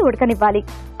వేసి ఉడకనివ్వాలి.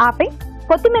 ఆపై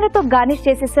కొత్తిమీరతో గార్నిష్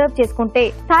చేసి సర్వ్ చేసుకుంటే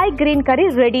Thai green curry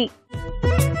ready.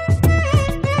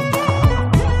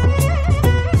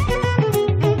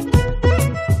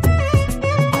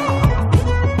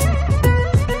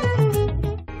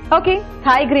 Okay,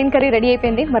 Thai green curry ready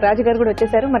అయిపోయింది. మరి రాజు గారు కూడా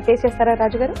వచ్చేసారు. మరి టేస్ట్ చేస్తారా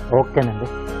రాజు గారు? ఓకేనండి.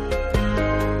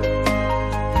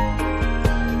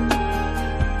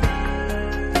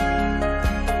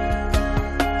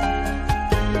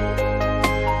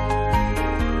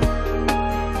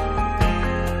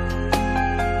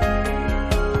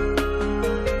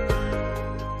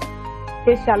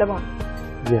 టేస్ట్ చాలా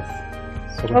బాగుంది.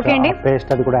 ఓకే అండి, పేస్ట్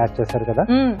అది కూడా యాడ్ చేశారు కదా.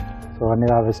 సో అన్ని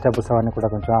ఆ వెజిటబుల్స్ అవన్నీ కూడా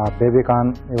కొంచెం ఆ బేబీ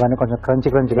కార్న్ ఇవన్నీ కొంచెం క్రంచీ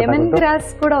లెమన్ గ్రాస్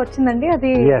కూడా వచ్చిందండి.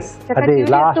 అది అది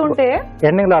లాస్ట్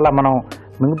ఎండింగ్ లో అలా మనం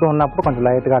మింగుతూ ఉన్నప్పుడు కొంచెం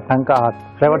లైట్ గా టంక్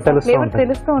ఫ్లేవర్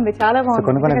తెలుస్తుంది. చాలా బాగుంది.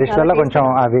 కొన్ని డిష్లలో కొంచెం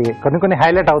అవి కొన్ని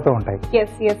హైలైట్ అవుతూ ఉంటాయి.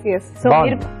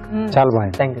 చాలా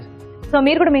బాగుంది. Thank you. సో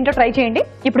మీరు కూడా మీ ఇంట్లో ట్రై చేయండి.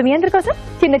 ఇప్పుడు మీ అందరి కోసం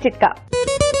చిన్న చిట్కా.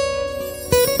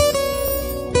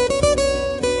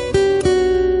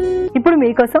 ఇప్పుడు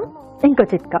మీకోసం ఇంకో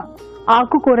చిట్కా.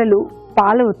 ఆకుకూరలు,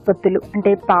 పాల ఉత్పత్తులు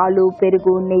అంటే పాలు,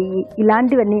 పెరుగు, నెయ్యి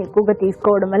ఇలాంటివన్నీ ఎక్కువగా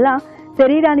తీసుకోవడం వల్ల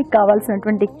శరీరానికి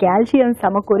కావాల్సినటువంటి కాల్షియం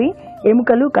సమకూరి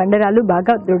ఎముకలు, కండరాలు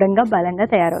బాగా దృఢంగా, బలంగా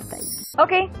తయారవుతాయి.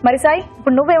 ఓకే, మరి సాయి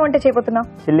ఇప్పుడు నువ్వేమంటే చేయబోతున్నావు?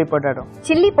 Chilli potato.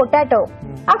 Chilli potato.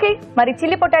 Okay, మరి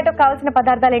చిల్లీ పొటాటో కావాల్సిన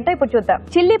పదార్థాలు ఏంటో ఇప్పుడు చూద్దాం.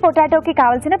 చిల్లీ పొటాటోకి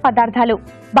కావాల్సిన పదార్థాలు: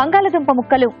 బంగాళదుంప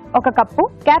ముక్కలు 1 కప్పు,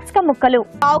 క్యాప్సికం ముక్కలు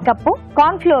 1/2 కప్పు,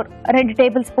 కార్న్ ఫ్లోర్ 2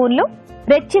 టేబుల్ స్పూన్లు,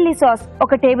 red chilli sauce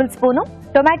 1 table spoon,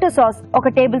 tomato sauce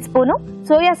 1 table spoon,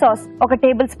 soya sauce 1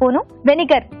 table spoon,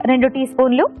 vinegar 2 tea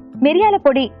స్పూన్లు, మిరియాల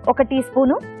పొడి 1 టీ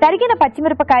స్పూను, తరిగిన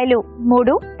పచ్చిమిరపకాయలు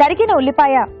 3, తరిగిన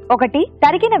ఉల్లిపాయ 1,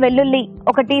 తరిగిన వెల్లుల్లి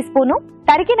 1 టీ స్పూను,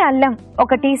 తరిగిన అల్లం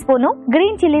 1 tea spoon,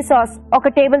 green chilli sauce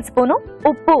 1 table spoon,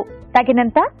 ఉప్పు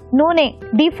తగినంత, నూనె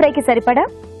డీప్ ఫ్రైకి సరిపడా,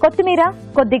 కొత్తిమీర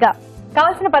కొద్దిగా.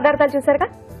 కావాల్సిన పదార్థాలు చూసారుగా.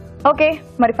 ఓకే,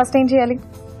 మరి ఫస్ట్ ఏం చేయాలి?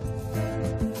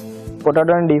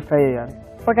 పొటాటోని డీప్ ఫ్రై చేయాలి.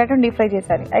 పొటాటోని డీప్ ఫ్రై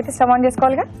చేసాలి. అయితే స్టవ్ ఆన్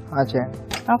చేసుకోవాలిగా. చేయండి.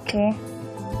 ఓకే,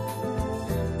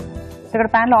 ఇక్కడ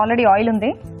ప్యాన్ లో ఆల్రెడీ ఆయిల్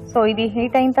ఉంది. సో ఇది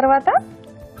హీట్ అయిన తర్వాత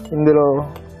ఇందులో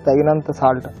తగినంత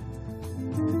సాల్ట్.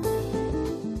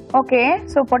 ఓకే,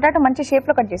 సో పొటాటో మంచి షేప్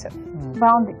లో కట్ చేసావు,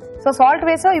 బాగుంది. సో సాల్ట్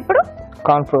వేసావు. ఇప్పుడు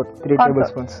corn flour 3 table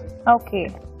spoons. Okay,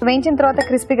 వేయించిన తర్వాత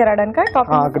క్రిస్పీగా రావడానికి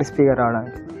క్రిస్పీగా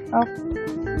రావడానికి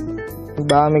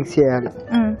బాగా మిక్స్ చేయాలి.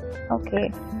 ఓకే,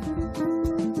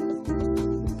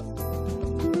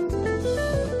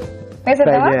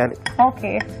 ఫ్రై చేయాలి.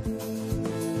 ఓకే,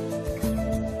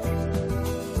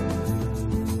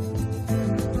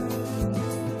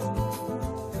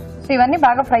 సో ఇవన్నీ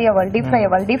బాగా ఫ్రై అవ్వాలి, డీప్ ఫ్రై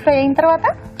అవ్వాలి. డీప్ ఫ్రై అయిన తర్వాత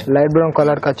లైట్ బ్రౌన్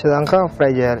కలర్ వచ్చేదాకా ఫ్రై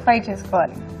చేయాలి, ఫ్రై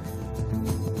చేసుకోవాలి.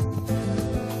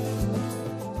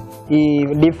 ఈ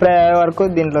డీప్ ఫ్రై అయ్యే వరకు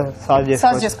దీంట్లో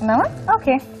సాస్ చేసుకున్నావా?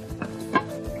 ఓకే,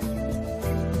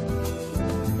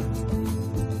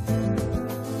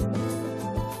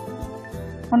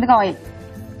 ముందుగా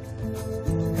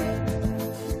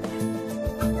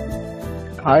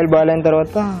ఆయిల్ బాయిల్ అయిన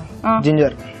తర్వాత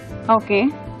జింజర్. ఓకే,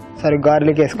 సరే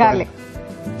గార్లిక్ వేసుకోవాలి.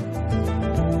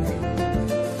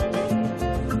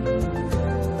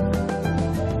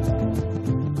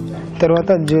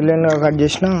 తర్వాత జూలియన్ కట్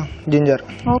చేసిన జింజర్.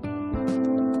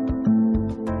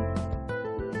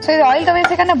 సో ఇది ఆయిల్ తో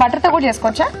వేసే కన్నా బటర్ తో కూడా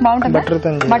చేసుకోవచ్చా? బాగుంటుంది.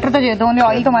 బటర్ తో చేయదు, ఓన్లీ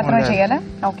ఆయిల్ తో మాత్రమే చేయాలా?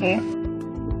 ఓకే,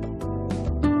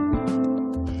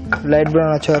 లైట్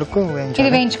బ్రౌన్ వచ్చే వరకు ఇది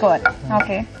వేయించుకోవాలి.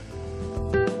 ఓకే,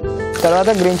 తర్వాత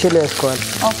గ్రీన్ చిల్లీ వేసుకోవాలి.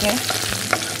 ఓకే,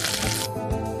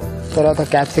 తర్వాత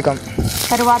క్యాప్సికం.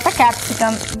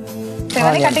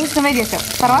 ఇవన్నీ కటింగ్స్ నువ్వే చేసావు.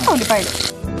 తర్వాత ఉల్లిపాయలు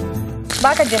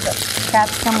బాగా కట్ చేసావు.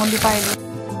 క్యాప్సికం, ఉల్లిపాయలు.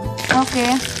 ఓకే,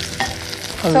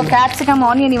 సో క్యాప్సికం,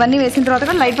 ఆనియన్ ఇవన్నీ వేసిన తర్వాత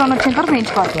కూడా లైట్ బ్రౌన్ వచ్చిన తర్వాత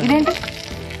వేయించుకోవాలి. ఇదేంటి?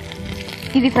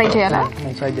 ఇది ఫ్రై చేయాలా?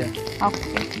 Okay,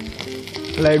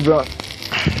 light brown.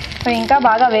 సో ఇంకా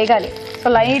బాగా వేగాలి. సో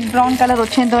లైట్ బ్రౌన్ కలర్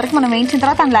వచ్చేంత వరకు మనం వేయించిన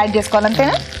తర్వాత అందులో యాడ్ చేసుకోవాలి,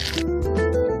 అంతేనా?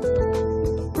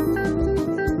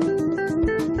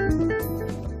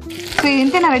 సో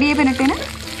ఇంతేనా? రెడీ అయిపోయినట్టేనా?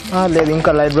 లేదు,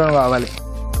 ఇంకా లైట్ బ్రౌన్ కావాలి.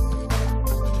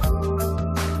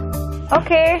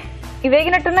 ఓకే, ఇవి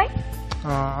వేగినట్టున్నాయి.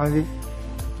 అది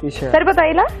తీసేయాలి.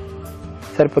 సరిపోతాయి ఇలా?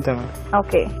 సరిపోతాయి మేడం.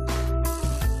 ఓకే,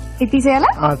 ఇది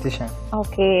తీసేయాలా? తీసేయండి.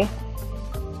 ఓకే,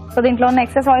 సో దీంట్లో ఉన్న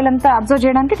ఎక్సెస్ ఆయిల్ అంతా అబ్జర్వ్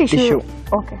చేయడానికి టిష్యూ.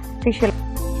 Okay, tissue.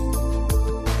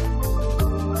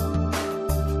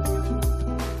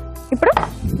 ఇప్పుడు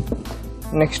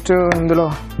నెక్స్ట్ ఇందులో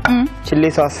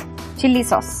chilli sauce. Chilli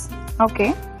sauce. Okay,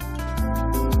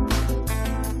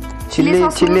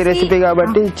 chilli recipe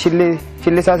కాబట్టి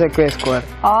చిల్లీ సాస్ ఎక్కువ వేసుకోవాలి.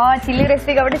 చిల్లీ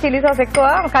రెసిపీ కాబట్టి చిల్లీ సాస్ ఎక్కువ,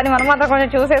 కానీ మనం మాత్రం కొంచెం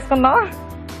చూస్ వేసుకుందాం.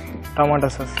 Tomato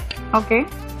sauce. ఓకే,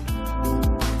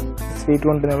 స్వీట్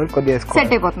ఉంటుంది కాబట్టి కొద్దిగా వేసుకోవాలి.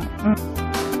 సెట్ అయిపోతుంది.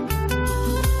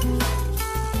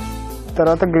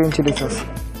 తర్వాత గ్రీన్ చిల్లీ సాస్.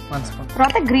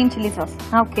 తర్వాత green chilli sauce.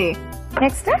 Okay,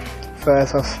 next soya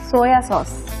sauce. Soya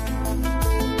sauce.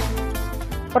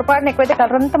 పొరపాటున ఎక్కువైతే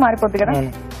కలర్ అంతా మారిపోద్ది కదా.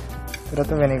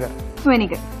 తర్వాత వెనిగర్.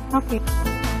 వెనిగర్. ఓకే,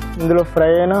 ఇందులో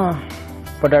ఫ్రై అయిన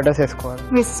పొటాటోస్ వేసుకోవాలి.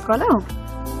 వేసుకోవాలా?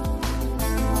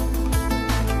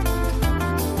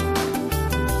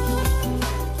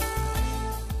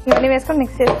 ఇవన్నీ వేసుకొని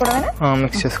మిక్స్ చేసుకోవడమేనా?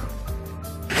 మిక్స్ చేసుకో.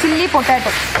 చిల్లీ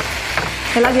పొటాటో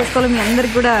ఎలా చేసుకోవాలో మీ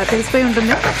అందరికి కూడా తెలిసిపోయి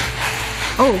ఉంటుంది.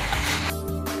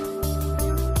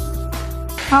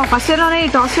 ఫస్ట్ ఇయర్లోనే ఈ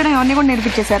టాస్ చేయడం ఇవన్నీ కూడా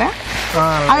నేర్పించేశారా?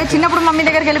 అదే చిన్నప్పుడు మమ్మీ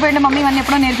దగ్గరికి వెళ్ళిపోయింది, మమ్మీ ఇవన్నీ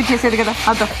ఎప్పుడో నేర్పించేసేది కదా.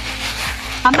 అదో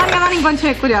అన్నాను కదా, ఇంకొంచెం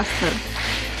ఎక్కువ చేస్తారు.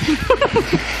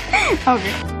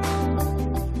 ఓకే,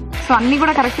 సో అన్నీ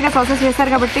కూడా కరెక్ట్గా ప్రాసెస్ చేశారు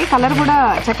కాబట్టి కలర్ కూడా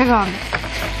చక్కగా ఉంది.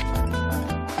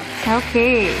 ఓకే,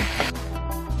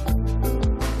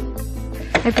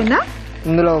 అయిపోయిందా?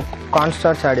 ఇందులో కార్న్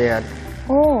స్టార్చ్ యాడ్ చేయాలి.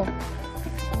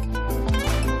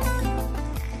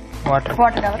 వాటర్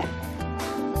కావాలి.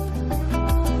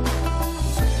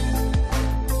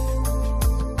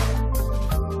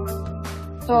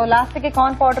 సో లాస్ట్ కి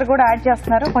కార్న్ పౌడర్ కూడా యాడ్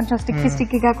చేస్తున్నారు, కొంచెం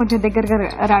స్టిక్కీగా కొంచెం దగ్గరగా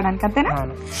రావడానికి, అంతేనా?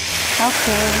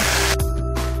 ఓకే,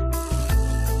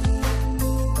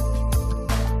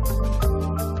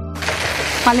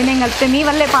 మళ్ళీ నేను కలిపితే మీ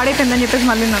వల్లే పాడైపోయిందని చెప్పేసి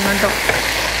మళ్ళీ నన్ను అంటాం.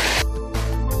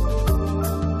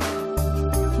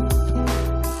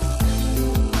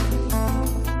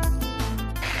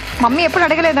 మమ్మీ ఎప్పుడు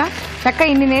అడగలేదా చక్క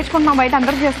ఇన్ని నేర్చుకుంటున్నాం, బయట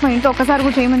అందరికి చేస్తున్నాం, ఇంట్లో ఒక్కసారి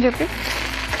కూడా చేయమని చెప్పి?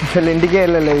 అసలు ఇంటికి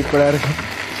వెళ్ళలేదు ఇప్పుడు వరకు.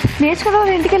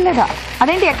 నేర్చుకోవడం ఇంటికి వెళ్ళలేదా?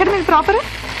 అదేంటి, ఎక్కడ మీరు ప్రాపర్?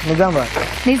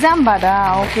 నిజామాబాదా?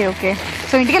 ఓకే ఓకే,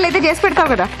 సో ఇంటికి వెళ్ళి అయితే చేసి పెడతావు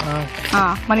కదా.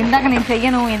 మరి ఇందాక నేను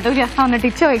చెయ్యను ఎందుకు చేస్తావు అన్నట్టు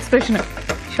ఇచ్చావు ఎక్స్ప్రెషన్,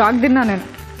 షాక్ తిన్నా నేను.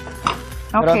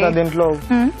 దీంట్లో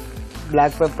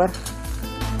బ్లాక్ పెప్పర్,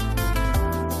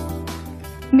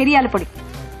 మిరియాల పొడి,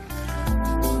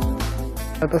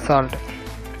 సాల్ట్,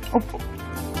 ఉప్పు.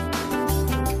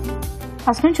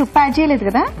 ఫస్ట్ నుంచి ఉప్పు యాడ్ చేయలేదు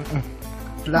కదా?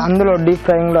 అందులో డీప్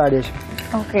ఫ్రైయింగ్ లో యాడ్ చేసి.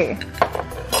 ఓకే,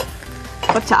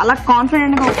 చాలా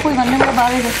కాన్ఫిడెంట్ గా ఉప్పు ఇవన్నీ కూడా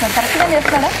బాగా చేస్తారు. కరెక్ట్ గా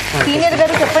చేస్తారా సీనియర్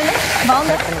గారు? చెప్పండి,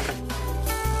 బాగుందా?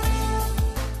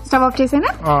 Stove off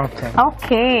చేసేనా?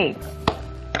 Okay,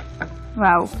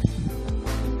 wow.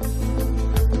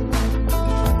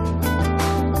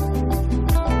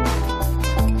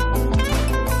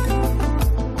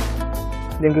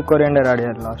 దీనికి కొరియాండర్ యాడ్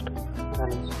చేయాలి లాస్ట్.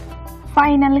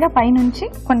 ఫైనల్ గా పైనుంచి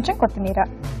కొంచెం కొత్తిమీర.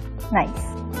 నైస్.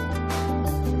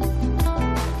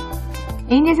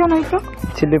 ఏం చేసావు నువ్వు ఇప్పుడు?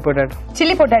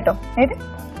 చిల్లీ పొటాటో ఏది?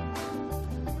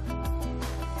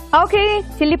 ఓకే,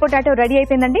 చిల్లీ పొటాటో రెడీ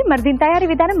అయిపోయిందండి. మరి దీని తయారీ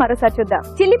విధానం మరోసారి చూద్దాం.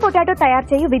 చిల్లీ పొటాటో తయారు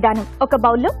చేయు విధానం: ఒక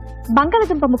బౌల్లో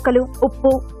బంగాళదుంప ముక్కలు,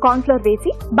 ఉప్పు, కార్న్ ఫ్లోర్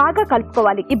వేసి బాగా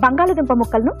కలుపుకోవాలి. ఈ బంగాళదుంప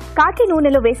ముక్కలను కాచి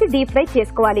నూనెలో వేసి డీప్ ఫ్రై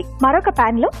చేసుకోవాలి. మరొక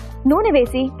పాన్ లో నూనె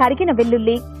వేసి తరిగిన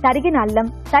వెల్లుల్లి, తరిగిన అల్లం,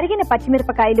 తరిగిన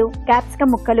పచ్చిమిరపకాయలు, క్యాప్సికం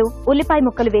ముక్కలు, ఉల్లిపాయ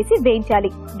ముక్కలు వేసి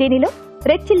వేయించాలి. దీనిలో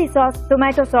red chilli sauce,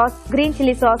 tomato sauce, green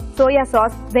chilli sauce, soya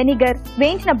sauce, vinegar,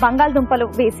 వేయించిన బంగాళదుంపలు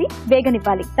వేసి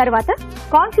వేగనివ్వాలి. తర్వాత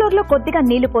కార్న్ ఫ్లోర్ లో కొద్దిగా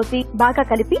నీళ్లు పోసి బాగా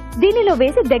కలిపి దీనిలో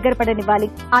వేసి దగ్గర పడనివ్వాలి.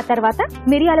 ఆ తర్వాత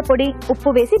మిరియాల పొడి,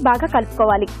 ఉప్పు వేసి బాగా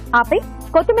కలుపుకోవాలి. ఆపై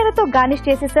కొత్తిమీరతో గార్నిష్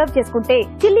చేసి సర్వ్ చేసుకుంటే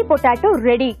చిల్లీ పొటాటో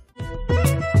రెడీ.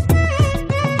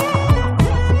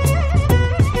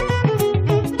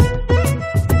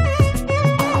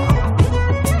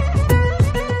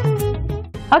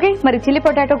 ఓకే, మరి చిల్లీ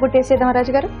పొటాటో టేస్ట్ చేద్దాం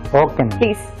రాజు గారు. Okay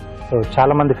please. సో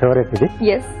చాలా మంది ఫేవరెట్ ఇది.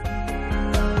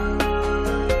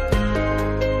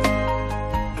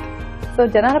 సో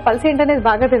జనాల పల్స్ ఏంటనేది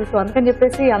బాగా తెలుసు, అందుకని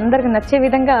చెప్పేసి అందరికి నచ్చే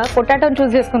విధంగా పొటాటోని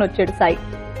చూస్ చేసుకుని వచ్చాడు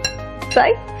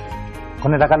సాయి.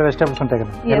 కొన్ని రకాల వెజిటబుల్స్ ఉంటాయి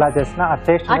కదా, ఎలా చేసినా ఆ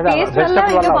టేస్ట్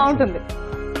బాగుంటుంది.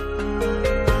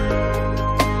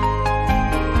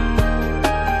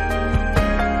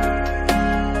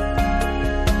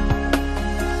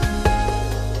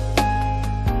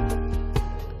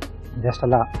 జస్ట్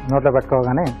అలా నోట్లో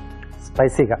పెట్టుకోగానే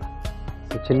స్పైసీగా.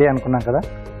 సో చిల్లీ అనుకున్నాం కదా,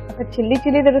 చిల్లీ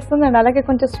చిల్లీ తెలుస్తుంది అండ్ అలాగే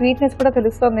కొంచెం స్వీట్నెస్ కూడా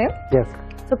తెలుస్తుంది.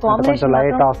 సో కాంబినేషన్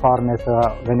లైట్ సార్నెస్,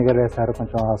 వెనిగర్ వేసారు,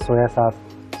 కొంచెం సోయా సాస్,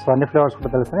 సో అన్ని ఫ్లేవర్స్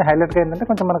కూడా తెలుస్తుంది. హైలైట్ గా ఏంటంటే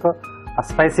కొంచెం మనకు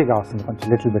స్పైసీగా వస్తుంది, కొంచెం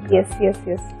లిటిల్ బిట్.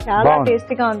 చాలా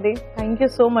టేస్టీగా ఉంది. Thank you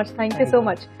so much.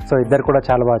 So ఇద్దరు కూడా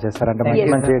చాలా బాగా చేస్తారు, అంటే మంచి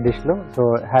మంచి డిష్లు. సో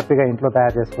హ్యాపీగా ఇంట్లో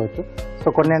తయారు చేసుకోవచ్చు. సో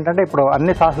కొన్ని ఏంటంటే ఇప్పుడు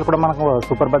అన్ని సాసులు కూడా మనకు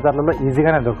సూపర్ బజార్లలో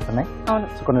ఈజీగానే దొరుకుతున్నాయి.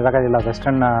 సో కొన్ని రకాల ఇలా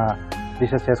వెస్ట్రన్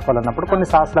డిషెస్ చేసుకోవాలన్నప్పుడు కొన్ని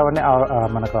సాసులు అవన్నీ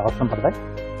మనకు అవసరం పడతాయి.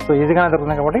 సో ఈజీగానే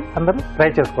దొరుకుతుంది కాబట్టి అందరూ ట్రై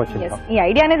చేసుకోవచ్చు. ఈ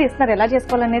ఐడియా అనేది ఇస్తున్నారు ఎలా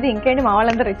చేసుకోవాలనేది. ఇంకేంటి మా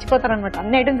వాళ్ళందరూ రెచ్చిపోతారు అనమాట,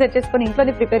 అన్ని ఐటమ్స్ తెచ్చేసుకొని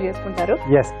ఇంట్లోనే ప్రిపేర్ చేసుకుంటారు.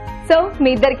 సో మీ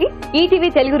ఇద్దరికి ఈటీవీ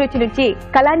తెలుగు రుచి నుంచి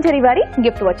కలాంజరి వారి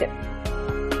గిఫ్ట్ వచ్చారు.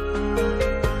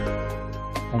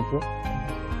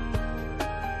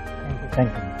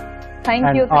 Thank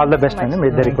you. All the best అండి మీ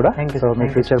ఇద్దరికి కూడా. సో మీ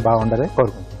ఫ్యూచర్ బాగుండాలి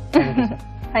కోరుకుంటున్నాను.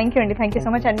 థ్యాంక్ యూ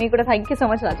సో మచ్ అన్ని కూడా. థ్యాంక్ యూ సో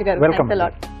మచ్ రాజు గారు. వెల్కమ్.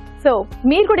 సో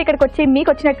మీరు కూడా ఇక్కడికి వచ్చి మీకు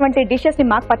వచ్చినటువంటి డిషెస్ ని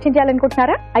మాకు పరిచయం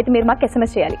చేయాలనుకుంటున్నారా? అయితే మీరు మాకు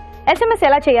SMS చేయాలి. SMS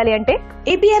ఎలా చేయాలి అంటే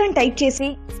APR అని టైప్ చేసి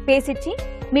స్పేస్ ఇచ్చి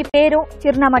మీ పేరు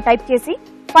చిరునామా టైప్ చేసి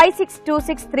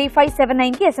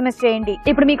 56263579 కి SMS చేయండి.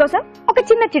 ఇప్పుడు మీకోసం ఒక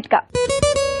చిన్న చిట్కా.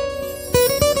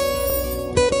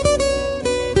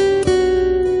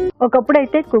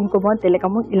 ఒకప్పుడైతే కుంకుమ,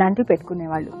 తిలకము ఇలాంటివి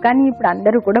పెట్టుకునేవాళ్ళు. కానీ ఇప్పుడు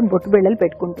అందరూ కూడా బొట్టు బిళ్ళలు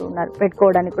పెట్టుకుంటూ ఉన్నారు.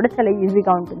 పెట్టుకోవడానికి కూడా చాలా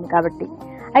ఈజీగా ఉంటుంది కాబట్టి.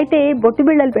 అయితే బొట్టు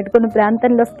బిళ్ళలు పెట్టుకున్న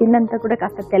ప్రాంతంలో స్కిన్ అంతా కూడా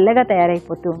కాస్త తెల్లగా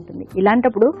తయారైపోతూ ఉంటుంది.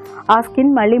 ఇలాంటప్పుడు ఆ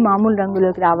స్కిన్ మళ్ళీ మామూలు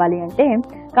రంగులోకి రావాలి అంటే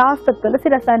కాస్త తులసి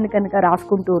రసాన్ని కనుక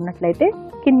రాసుకుంటూ ఉన్నట్లయితే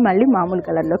స్కిన్ మళ్ళీ మామూలు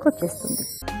కలర్లోకి వచ్చేస్తుంది.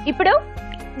 ఇప్పుడు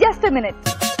జస్ట్ మినిట్.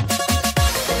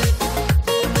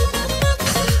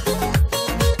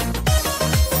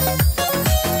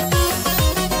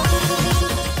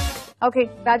 ఓకే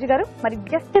రాజు గారు, మరి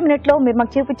జస్ట్ మినిట్ లో మీరు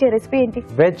మాకు చూపించే రెసిపీ ఏంటి?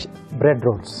 Veg bread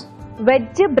roles.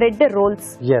 Veg bread roles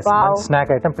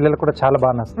snack item పిల్లలు కూడా చాలా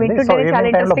బాగా నచ్చుతుంది. సో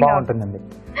ఈవినింగ్ టైం లో బాగుంటుందండి.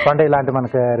 అంటే ఇలాంటి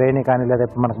మనకి రెయినీ కానీ లేదా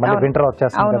మనకి మళ్ళీ వింటర్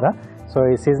వచ్చేస్తుంది కదా, సో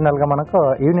ఈ సీజనల్ గా మనకు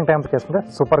ఈవినింగ్ టైం చేసుకుంటే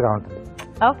సూపర్ గా ఉంటుంది.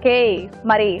 ఓకే,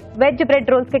 మరి వెజ్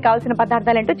బ్రెడ్ రోల్స్ కి కావాల్సిన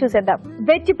పదార్థాలు ఏంటో చూసేద్దాం.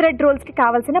 వెజ్ బ్రెడ్ రోల్స్ కి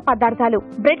కావాల్సిన పదార్థాలు: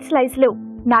 బ్రెడ్ స్లైస్లు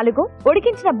 4,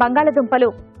 ఉడికించిన బంగాళదుంపలు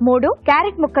 3,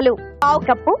 క్యారెట్ ముక్కలు 1/2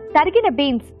 కప్పు, తరిగిన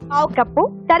బీన్స్ 1/2 కప్పు,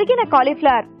 తరిగిన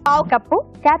కాలీఫ్లవర్ 1/2 కప్పు,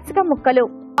 క్యాప్సికం ముక్కలు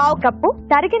 1/2 కప్పు,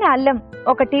 తరిగిన అల్లం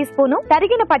 1 టీ స్పూను,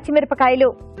 తరిగిన పచ్చిమిరపకాయలు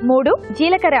 3,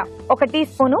 జీలకర్ర 1 టీ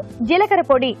స్పూను, జీలకర్ర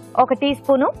పొడి 1 tea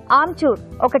spoon, amchur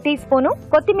 1 tea spoon,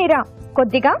 కొత్తిమీర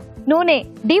కొద్దిగా, నూనె,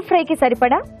 డీప్ ఫ్రై కి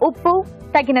సరిపడా, ఉప్పు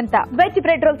తగినంత. వెజ్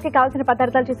బ్రెడ్ రోల్స్ కి కావాల్సిన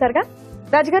పదార్థాలు చూసారుగా.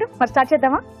 రాజు గారు, మరి స్టార్ట్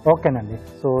చేద్దామా? ఓకేనండి.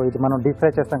 సో ఇది మనం డీప్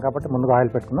ఫ్రై చేస్తాం కాబట్టి ముందుగా ఆయిల్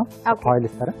పెట్టుకుందాం. ఆయిల్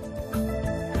ఇస్తారా?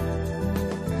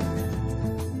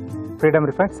 ఫ్రీడమ్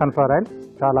రిఫైన్డ్ సన్ఫ్లవర్ ఆయిల్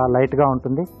చాలా లైట్ గా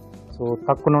ఉంటుంది. సో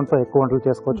తక్కువ నూనెతో ఎక్కువ వంటలు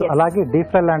చేసుకోవచ్చు. అలాగే డీప్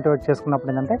ఫ్రై లాంటివి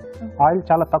చేసుకున్నప్పుడు ఏంటంటే ఆయిల్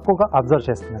చాలా తక్కువగా అబ్జర్వ్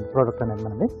చేస్తుందండి ప్రోడక్ట్ అనేది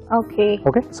మనది.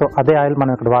 ఓకే, సో అదే ఆయిల్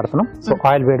మనం ఇక్కడ వాడుతున్నాం. సో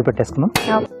ఆయిల్ వేడి పెట్టేసుకుందాం.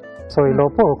 సో ఈ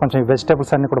లోపు కొంచెం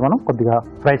వెజిటేబుల్స్ అన్ని కూడా మనం కొద్దిగా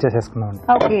ఫ్రై చేసేసుకుందాం.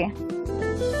 Okay,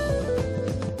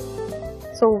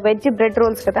 so veg bread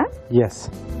roles కదా. ఎస్.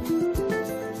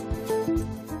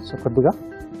 సో కొద్దిగా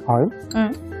ఆయిల్,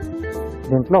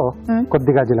 దీంట్లో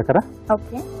కొద్దిగా జీలకర్ర.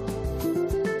 ఓకే,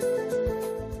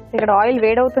 ఇక్కడ ఆయిల్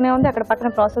వేడవుతూనే ఉంది, అక్కడ పక్కన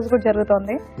ప్రాసెస్ కూడా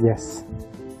జరుగుతుంది. ఎస్.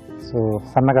 సో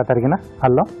సన్నగా తరిగిన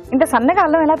అల్లం. ఇంత సన్నగా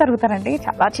అల్లం ఎలా తరుగుతారండి?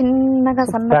 చాలా చిన్నగా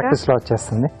సన్నగా ప్రాక్టీస్ లో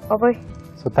వచ్చేస్తుంది.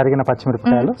 సో తరిగిన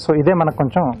పచ్చిమిరపకాయలు. సో ఇదే మనకు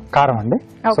కొంచెం కారం అండి.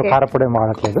 సో కారపొడి ఏం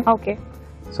వాడట్లేదు. ఓకే,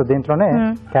 సో దీంట్లోనే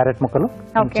క్యారెట్ ముక్కలు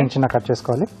చిన్న చిన్న కట్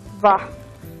చేసుకోవాలి.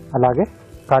 అలాగే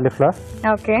కాలీఫ్లవర్,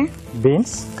 ఓకే,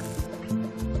 బీన్స్,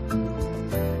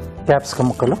 క్యాప్సికం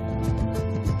ముక్కలు.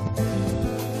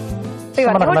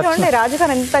 చూడండి రాజు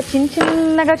గారు ఎంత చిన్న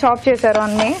చిన్నగా చాప్ చేశారు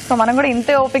అన్ని. సో మనం కూడా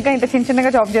ఇంతే ఓపిక్ గా ఇంత చిన్న చిన్నగా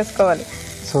చాప్ చేసుకోవాలి.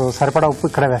 సో సరిపడా ఉప్పు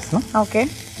ఇక్కడ వేస్తున్నాం. ఓకే,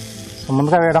 సో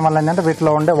ముందుగా వేయడం వల్ల ఏంటంటే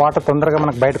వీటిలో ఉండే వాటర్ తొందరగా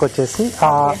మనకు బయటకు వచ్చేసి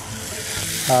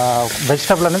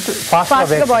వెజిటబుల్ అనేది ఫాస్ట్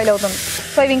గా బాయిల్ అవుతుంది.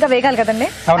 సో ఇవి ఇంకా వేగాలి కదండి.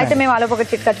 అయితే మేము ఆలోపు ఒక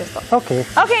చిట్కా చూస్తాం. ఓకే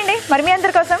ఓకే అండి, మరి మీ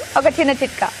అందరి కోసం ఒక చిన్న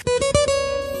చిట్కా.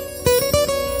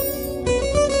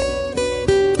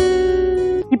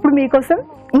 ఇప్పుడు మీకోసం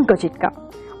ఇంకో చిట్కా.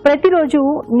 ప్రతిరోజు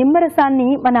నిమ్మరసాన్ని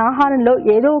మన ఆహారంలో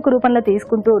ఏదో ఒక రూపంలో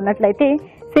తీసుకుంటూ ఉన్నట్లయితే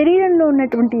శరీరంలో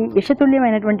ఉన్నటువంటి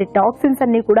విషతుల్యమైనటువంటి టాక్సిన్స్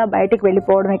అన్ని కూడా బయటకు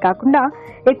వెళ్ళిపోవడమే కాకుండా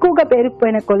ఎక్కువగా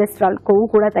పేరుకుపోయిన కొలెస్ట్రాల్, కొవ్వు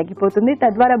కూడా తగ్గిపోతుంది.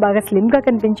 తద్వారా బాగా స్లిమ్ గా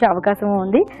కనిపించే అవకాశం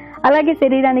ఉంది. అలాగే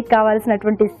శరీరానికి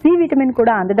కావాల్సినటువంటి సి విటమిన్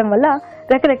కూడా అందడం వల్ల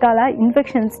రకరకాల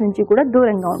ఇన్ఫెక్షన్స్ నుంచి కూడా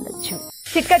దూరంగా ఉండొచ్చు.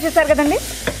 చిట్కా చూసారు కదండి.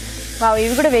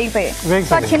 ఇవి కూడా వేగిపోయాయి.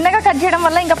 చిన్నగా కట్ చేయడం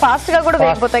వల్ల ఇంకా ఫాస్ట్ గా కూడా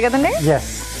వేగిపోతాయి కదండి.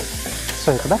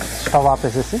 సో ఇక్కడ స్టవ్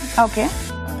ఆపేసేసి, ఓకే,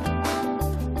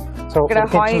 సో ఇక్కడ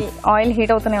ఆయిల్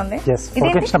హీట్ అవుతూనే ఉంది.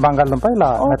 ఉడికించిన బంగాళదుంప ఇలా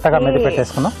మెత్తగా మెది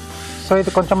పెట్టేసుకున్నాం. సో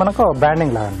ఇది కొంచెం మనకు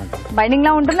బైండింగ్ లాగా అనమాట. బైండింగ్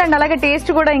లా ఉంటుంది అండ్ అలాగే టేస్ట్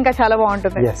కూడా ఇంకా చాలా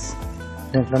బాగుంటుంది.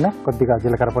 దీంట్లోనే కొద్దిగా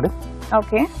జీలకర్ర పొడి,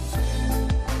 ఓకే,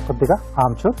 కొద్దిగా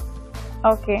ఆమ్చూర్.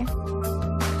 ఓకే,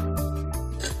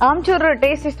 ఆమ్చూర్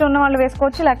టేస్ట్ ఇష్టం ఉన్న వాళ్ళు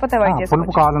వేసుకోవచ్చు, లేకపోతే అవాయిడ్ చేసుకోవచ్చు.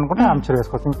 పులుపు కావాలనుకుంటే ఆమ్చూర్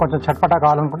వేసుకోవచ్చు. ఇంకొంచెం చట్పటా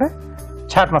కావాలనుకుంటే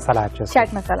చాట్ మసాలా యాడ్ చేసుకోవచ్చు.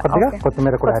 చాట్ మసాలా, కొద్దిగా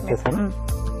కొత్తిమీర కూడా యాడ్ చేశాను.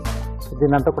 సో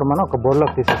దీని అంతా కూడా మనం ఒక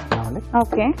బౌల్లోకి తీసేస్తున్నామండి.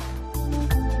 ఓకే,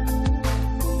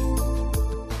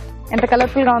 ఎంత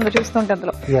కలర్ఫుల్ గా ఉందో చూస్తుంటే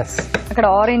అందులో. ఎస్, అక్కడ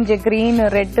ఆరెంజ్, గ్రీన్,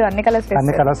 రెడ్ అన్ని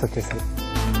కలర్స్ వచ్చేసాయి.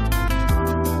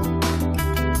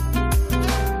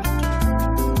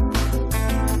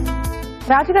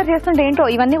 రాజుగారు చేస్తుంటే ఏంటో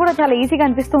ఇవన్నీ కూడా చాలా ఈజీగా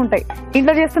అనిపిస్తూ ఉంటాయి.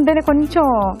 ఇంట్లో చేస్తుంటేనే కొంచెం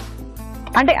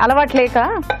అంటే అలవాటు లేక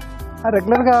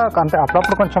రెగ్యులర్ గా అంటే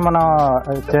అప్పుడప్పుడు కొంచెం మనం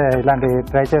ఇలాంటి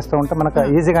ట్రై చేస్తూ ఉంటే మనకు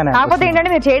ఈజీగానే. కాకపోతే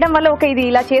ఏంటంటే మీరు చేయడం వల్ల ఒక ఇది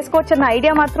ఇలా చేసుకోవచ్చు అన్న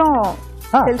ఐడియా మాత్రం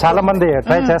చాలా మంది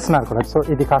ట్రై చేస్తున్నారు కూడా. సో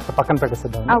ఇది కాస్త పక్కన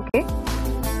పెట్టేసిద్దాం. ఓకే,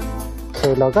 సో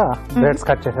ఇలాగా బ్రెడ్స్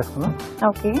కట్ చేసేసుకున్నాం.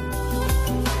 ఓకే,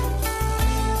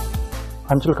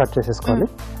 అంచులు కట్ చేసేసుకోవాలి.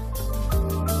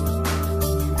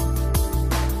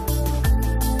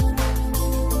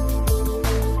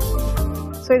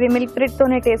 సో ఇది మిల్క్ బ్రెడ్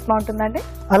తోనే టేస్ట్ బాగుంటుందండి?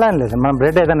 అలా అని లేదు, మనం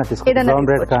బ్రెడ్ ఏదైనా తీసుకోవచ్చు. బ్రౌన్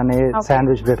బ్రెడ్ కానీ,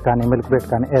 శాండ్విచ్ బ్రెడ్ కానీ, మిల్క్ బ్రెడ్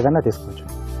కానీ ఏదైనా తీసుకోవచ్చు.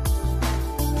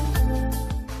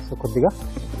 సో కొద్దిగా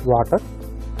వాటర్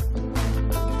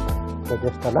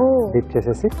జస్ట్ అలా డిప్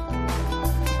చేసేసి.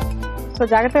 సో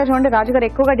జాగ్రత్తగా చూడండి, రాజుగారు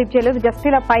ఎక్కువగా డిప్ చేయలేదు, జస్ట్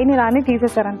ఇలా పైన రాని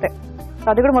తీసేసారు అంతే. సో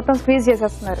అది కూడా మొత్తం స్క్వీజ్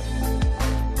చేసేస్తున్నారు.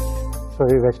 సో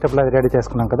ఈ వెజిటబుల్ అది రెడీ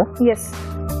చేసుకున్నాం కదా. ఎస్,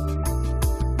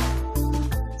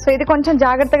 సో ఇది కొంచెం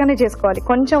జాగ్రత్తగానే చేసుకోవాలి.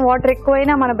 కొంచెం వాటర్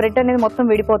ఎక్కువైనా మన బ్రెడ్ అనేది మొత్తం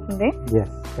విడిపోతుంది.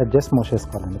 జస్ట్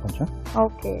మూసేసుకోవాలండి కొంచెం.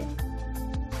 ఓకే,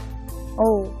 ఓ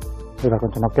ఇలా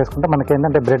కొంచెం నొక్కేసుకుంటే మనకి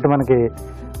ఏంటంటే బ్రెడ్ మనకి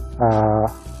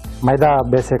మైదా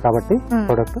బేసే కాబట్టి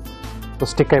ప్రోడక్ట్ సో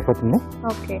స్టిక్ అయిపోతుంది.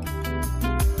 ఓకే,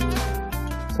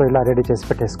 సో ఇలా రెడీ చేసి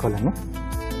పెట్టేసుకోవాలండి.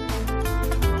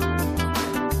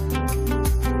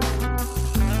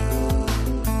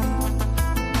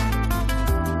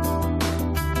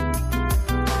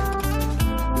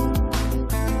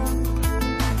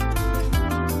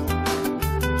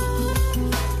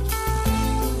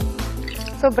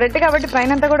 సో బ్రెడ్ కాబట్టి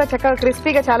పైన అంతా కూడా చక్కగా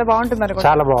క్రిస్పీగా చాలా బాగుంటుంది అనుకో.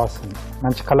 చాలా బాగా వస్తుంది,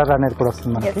 మంచి కలర్ అనేది కూడా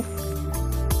వస్తుంది మనకి.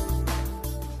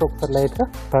 సో ఒకసారి లైట్ గా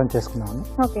టర్న్ చేసుకున్నామండి.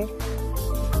 ఓకే,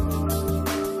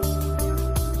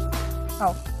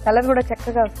 కలర్ కూడా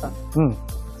చక్కగా వస్తుంది.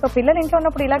 సో పిల్లలు ఇంట్లో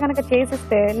ఉన్నప్పుడు ఇలా కనుక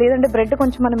చేసిస్తే, లేదంటే బ్రెడ్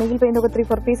కొంచెం మనం మిగిలిపోయింది ఒక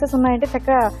 3-4 పీసెస్ ఉన్నాయంటే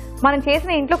చక్కగా మనం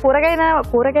చేసిన ఇంట్లో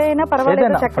కూరగాయన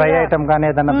పర్వాలేదు, ఫ్రై ఐటమ్ కానీ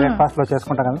ఏదైనా బ్రేక్ఫాస్ట్ లో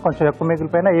చేసుకుంటాం కానీ కొంచెం ఎక్కువ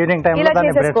మిగిలిపోయినా ఈవినింగ్ టైం లో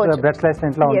దాన్ని బ్రెడ్ స్లైస్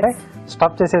ఇంట్లో ఉంటే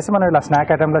స్టఫ్ చేసేసి మనం ఇలా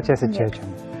స్నాక్ ఐటమ్ లో చేసి ఇచ్చేయచ్చు.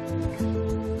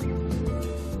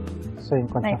 సో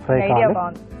ఇంకొంచెం ఫ్రై కావాలి.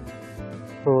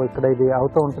 సో ఇక్కడ ఇది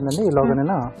అవుతూ ఉంటుందండి. ఈలోగా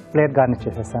నేను ప్లేట్ గార్నిష్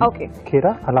చేసేస్తాను.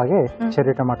 కీరా అలాగే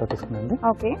చెర్రీ టమాటో తీసుకున్నాండి.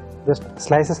 జస్ట్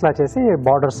స్లైసెస్ లా చేసి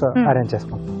బార్డర్స్ అరేంజ్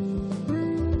చేసుకుంటాం.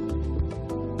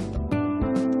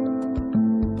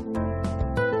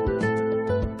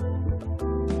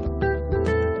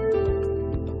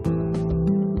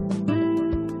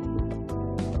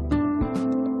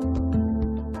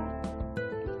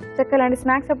 ఇలాంటి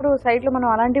స్నాక్స్ అప్పుడు సైడ్ లో మనం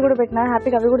అలాంటివి కూడా పెట్టినా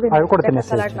హ్యాపీగా అవి కూడా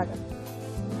తినేస్తాం.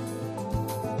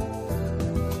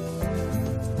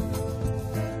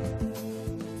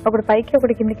 ఒకటి పైకి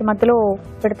ఒకటి కిందికి మధ్యలో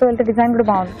పెడుతూ వెళ్తే డిజైన్ కూడా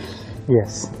బాగుంది.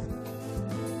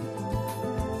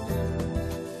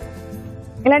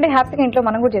 ఇలాంటి హ్యాపీగా ఇంట్లో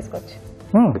మనం కూడా చేసుకోవచ్చు.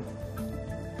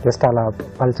 జస్ట్ అలా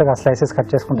పల్చగా స్లైసెస్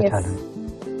కట్ చేసుకుంటే చాలు.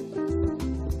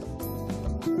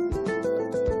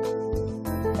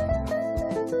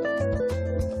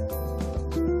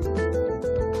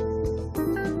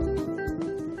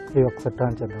 ఇది ఒకసారి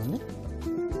టర్న్ చేద్దామండి.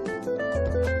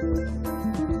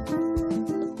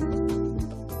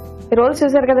 రోల్స్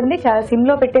చూసారు కదండి, చాలా సిమ్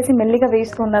లో పెట్టేసి మెల్లిగా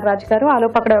వేస్తూ ఉన్నారు రాజు గారు. ఆ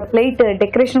లోపు అక్కడ ప్లేట్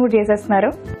డెకరేషన్ కూడా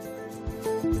చేసేస్తున్నారు.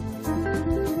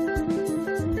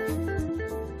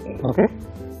 ఓకే,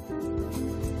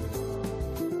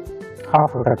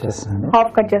 హాఫ్ కట్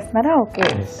చేస్తున్నారా? ఓకే,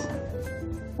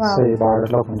 సో ఈ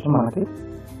బార్డర్ లో కొంచెం మనకి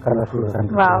కలర్ఫుల్ గా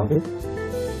కనిపిస్తుంది.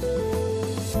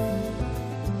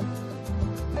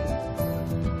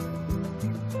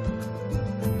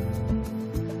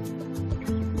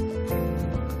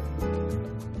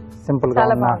 సింపుల్ గా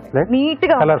ఉన్న ప్లేట్ నీట్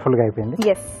గా కలర్ఫుల్ గా అయిపోయింది.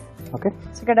 ఓకే,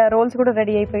 ఇక్కడ రోల్స్ కూడా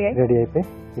రెడీ అయిపోయాయి.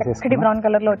 చక్కటి బ్రౌన్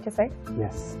కలర్ లో వచ్చేసాయి.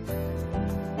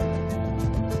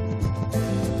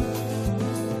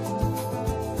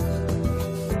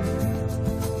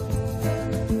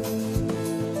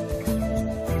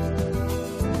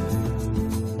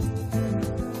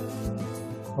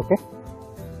 Okay,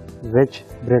 veg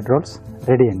bread roles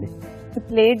ready అండి.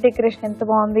 ప్లేట్ డెకరేషన్ ఎంత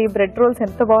బాగుంది, బ్రెడ్ రోల్స్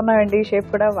ఎంత బాగున్నాయండి, షేప్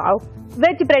కూడా wow.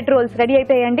 Veg bread roles ready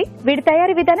అయిపోయాయండి. వీటి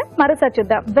తయారీ విధానం మరోసారి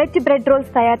చూద్దాం. వెజ్ బ్రెడ్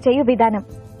రోల్స్ తయారు చేయు విధానం: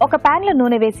 ఒక పాన్ లో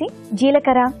నూనె వేసి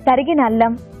జీలకర్ర, తరిగిన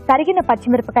అల్లం, తరిగిన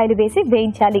పచ్చిమిరపకాయలు వేసి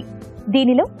వేయించాలి.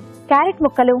 దీనిలో క్యారెట్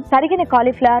ముక్కలు, తరిగిన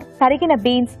కాలీఫ్లవర్, తరిగిన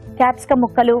బీన్స్, క్యాప్సికమ్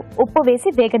ముక్కలు, ఉప్పు వేసి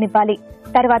వేగనివ్వాలి.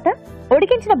 తర్వాత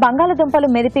ఉడికించిన బంగాళదుంపలు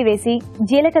మెదిపి వేసి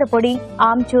జీలకర్ర పొడి,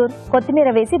 ఆమ్చూర్, కొత్తిమీర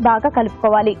వేసి బాగా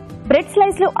కలుపుకోవాలి. బ్రెడ్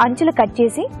స్లైస్లు అంచులు కట్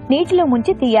చేసి నీటిలో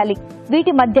ముంచి తీయాలి.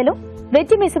 వీటి మధ్యలో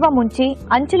వెజ్ మిశ్రమం ముంచి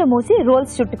అంచులు మూసి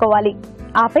రోల్స్ చుట్టుకోవాలి.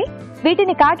 ఆపై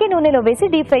వీటిని కాగే నూనెలో వేసి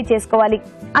డీప్ ఫ్రై చేసుకోవాలి.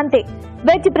 అంతే,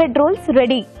 వెజ్ బ్రెడ్ రోల్స్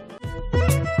రెడీ.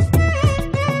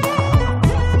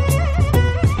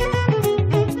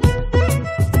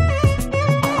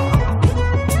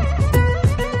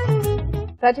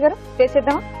 రాజు గారు టేస్ట్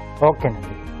చేద్దామా?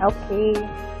 ఓకేనండి. ఓకే,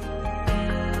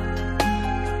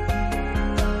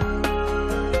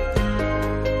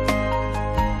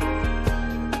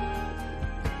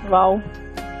 వావ్,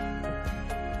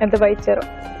 ఎంత బాగా ఇచ్చారో.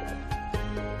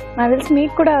 నాకు తెలిసి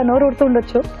మీకు కూడా నోరు ఉడుతూ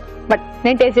ఉండొచ్చు, బట్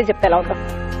నేను టేస్ట్ చేసి చెప్తా ఎలా ఉందో.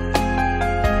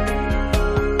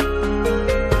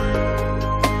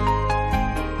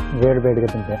 వేడి వేడిగా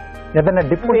తింటే ఏదైనా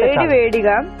డిప్ వేడి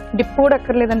వేడిగా డిప్ కూడా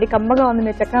అక్కర్లేదండి, కమ్మగా ఉంది.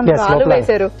 మీరు చక్కగా ఆలు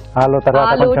వేశారు,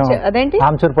 అదేంటి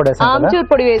ఆమ్చూర్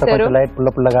పొడి వేశారు. లైట్ పుల్ల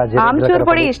పుల్లగా. ఆమ్చూర్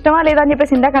పొడి ఇష్టమా లేదా అని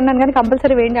చెప్పేసి ఇందాక అన్నాను, కానీ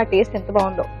కంపల్సరీ వేయండి. ఆ టేస్ట్ ఎంత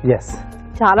బాగుందో,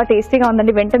 చాలా టేస్టీగా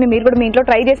ఉందండి. వెంటనే మీరు కూడా మీ ఇంట్లో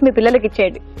ట్రై చేసి మీ పిల్లలకి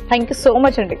ఇచ్చేయండి. థ్యాంక్ యూ సో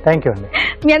మచ్ అండి. థ్యాంక్ యూ అండి.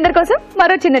 మీ అందరి కోసం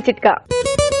మరో చిన్న చిట్కా.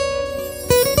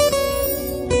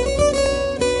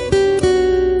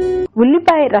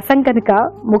 ఉల్లిపాయ రసం కనుక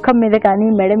ముఖం మీద కానీ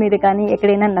మెడ మీద కానీ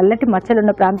ఎక్కడైనా నల్లటి మచ్చలు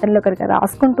ఉన్న ప్రాంతంలో కనుక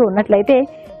రాసుకుంటూ ఉన్నట్లయితే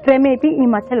క్రమేపీ ఈ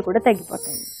మచ్చలు కూడా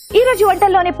తగ్గిపోతాయి. ఈ రోజు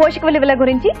వంటల్లోని పోషక విలువల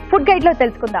గురించి ఫుడ్ గైడ్ లో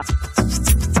తెలుసుకుందాం.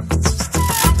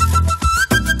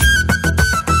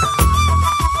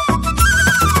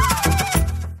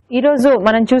 ఈరోజు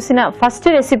మనం చూసిన first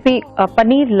recipe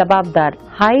paneer లబాబ్దార్,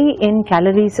 high in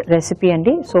calories recipe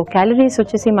అండి. సో క్యాలరీస్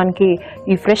వచ్చేసి మనకి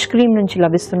ఈ ఫ్రెష్ క్రీమ్ నుంచి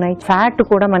లభిస్తున్నాయి. ఫ్యాట్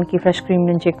కూడా మనకి ఫ్రెష్ క్రీమ్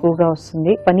నుంచి ఎక్కువగా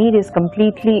వస్తుంది. Paneer is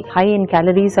completely high in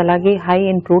calories, అలాగే హై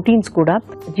ఇన్ ప్రోటీన్స్ కూడా.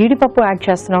 జీడిపప్పు యాడ్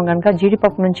చేస్తున్నాం కనుక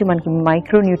జీడిపప్పు నుంచి మనకి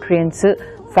మైక్రో న్యూట్రియంట్స్,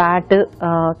 ఫ్యాట్,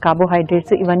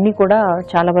 కార్బోహైడ్రేట్స్ ఇవన్నీ కూడా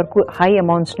చాలా వరకు హై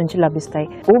అమౌంట్స్ నుంచి లభిస్తాయి.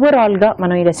 ఓవరాల్ గా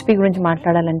మనం ఈ రెసిపీ గురించి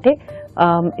మాట్లాడాలంటే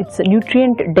ఇట్స్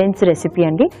న్యూట్రియంట్ డెన్స్ రెసిపీ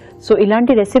అండి. సో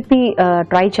ఇలాంటి రెసిపీ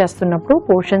ట్రై చేస్తున్నప్పుడు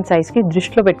పోర్షన్ సైజ్ కి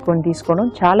దృష్టిలో పెట్టుకొని తీసుకోవడం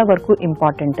చాలా వరకు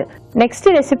important. Next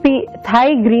recipe thigh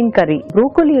green curry.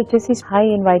 Broccoli వచ్చేసి high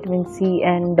in vitamin C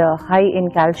and high in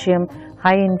calcium,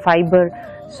 high in fibre.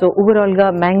 So overall గా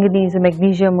మ్యాంగనీస్,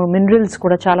 మెగ్నీషియం, మినరల్స్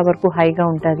కూడా చాలా వరకు హైగా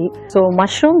ఉంటుంది. So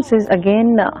mushrooms is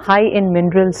again high in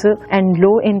minerals and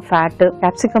లో in fat.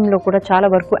 Capsicum లో కూడా చాలా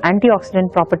వరకు యాంటీ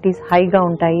ఆక్సిడెంట్ ప్రాపర్టీస్ హైగా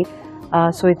ఉంటాయి.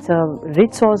 So it's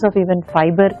rich source of even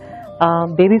fibre.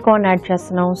 Baby corn add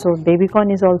చేస్తున్నాం. So baby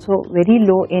corn is also very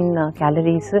low in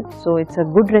calories. So it's a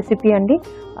good recipe అండి.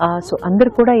 So అందరు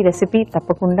కూడా ఈ రెసిపీ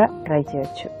తప్పకుండా ట్రై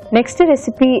చేయొచ్చు. Next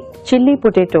recipe chilli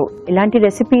potato. ఇలాంటి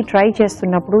recipe try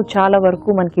చేస్తున్నప్పుడు చాలా వరకు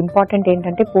మనకి ఇంపార్టెంట్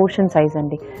ఏంటంటే పోర్షన్ సైజ్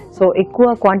అండి. సో ఎక్కువ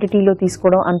క్వాంటిటీలో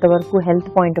తీసుకోవడం అంతవరకు health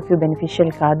point of view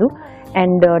beneficial కాదు.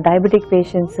 And diabetic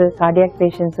patients, cardiac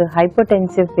patients,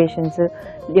 hypertensive patients,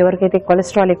 ఎవరికైతే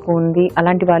కొలెస్ట్రాల్ ఎక్కువ ఉంది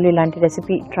అలాంటి వాళ్ళు ఇలాంటి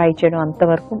రెసిపీ ట్రై చేయడం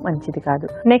అంతవరకు మంచిది కాదు.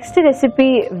 Next recipe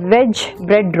veg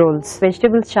bread roles.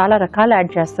 Vegetables చాలా రకాలు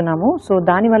యాడ్ చేస్తున్నాము. సో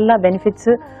దానివల్ల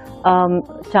బెనిఫిట్స్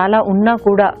చాలా ఉన్నా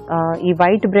కూడా ఈ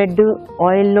వైట్ బ్రెడ్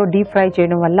ఆయిల్లో డీప్ ఫ్రై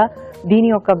చేయడం వల్ల దీని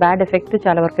యొక్క బ్యాడ్ ఎఫెక్ట్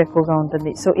చాలా వరకు ఎక్కువగా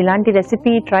ఉంటుంది. సో ఇలాంటి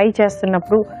రెసిపీ ట్రై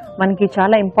చేస్తున్నప్పుడు మనకి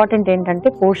చాలా ఇంపార్టెంట్ ఏంటంటే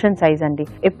పోర్షన్ సైజ్ అండి.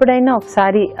 ఎప్పుడైనా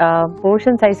ఒకసారి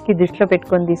పోర్షన్ సైజ్ కి దృష్టిలో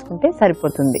పెట్టుకొని తీసుకుంటే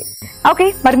సరిపోతుంది. ఓకే,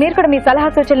 మరి మీరు కూడా మీ సలహా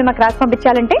సూచనలు మాకు రాసి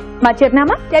పంపించాలంటే మా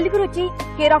చిరునామా తెలుగు రుచి,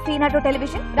 care of ఈనాటో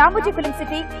television, Ramoji film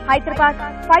city, Hyderabad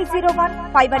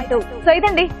 501512. So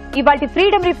ఇదండి ఇవాల్టి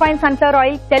freedom refine sunflower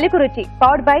oil Telugu రుచి,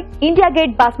 powered by India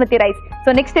gate basmati rice.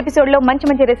 So next episode లో మంచి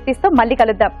మంచి రెసిపీస్ తో మళ్ళీ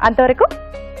కలుద్దాం. అంతవరకు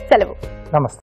సెలవు. నమస్తే.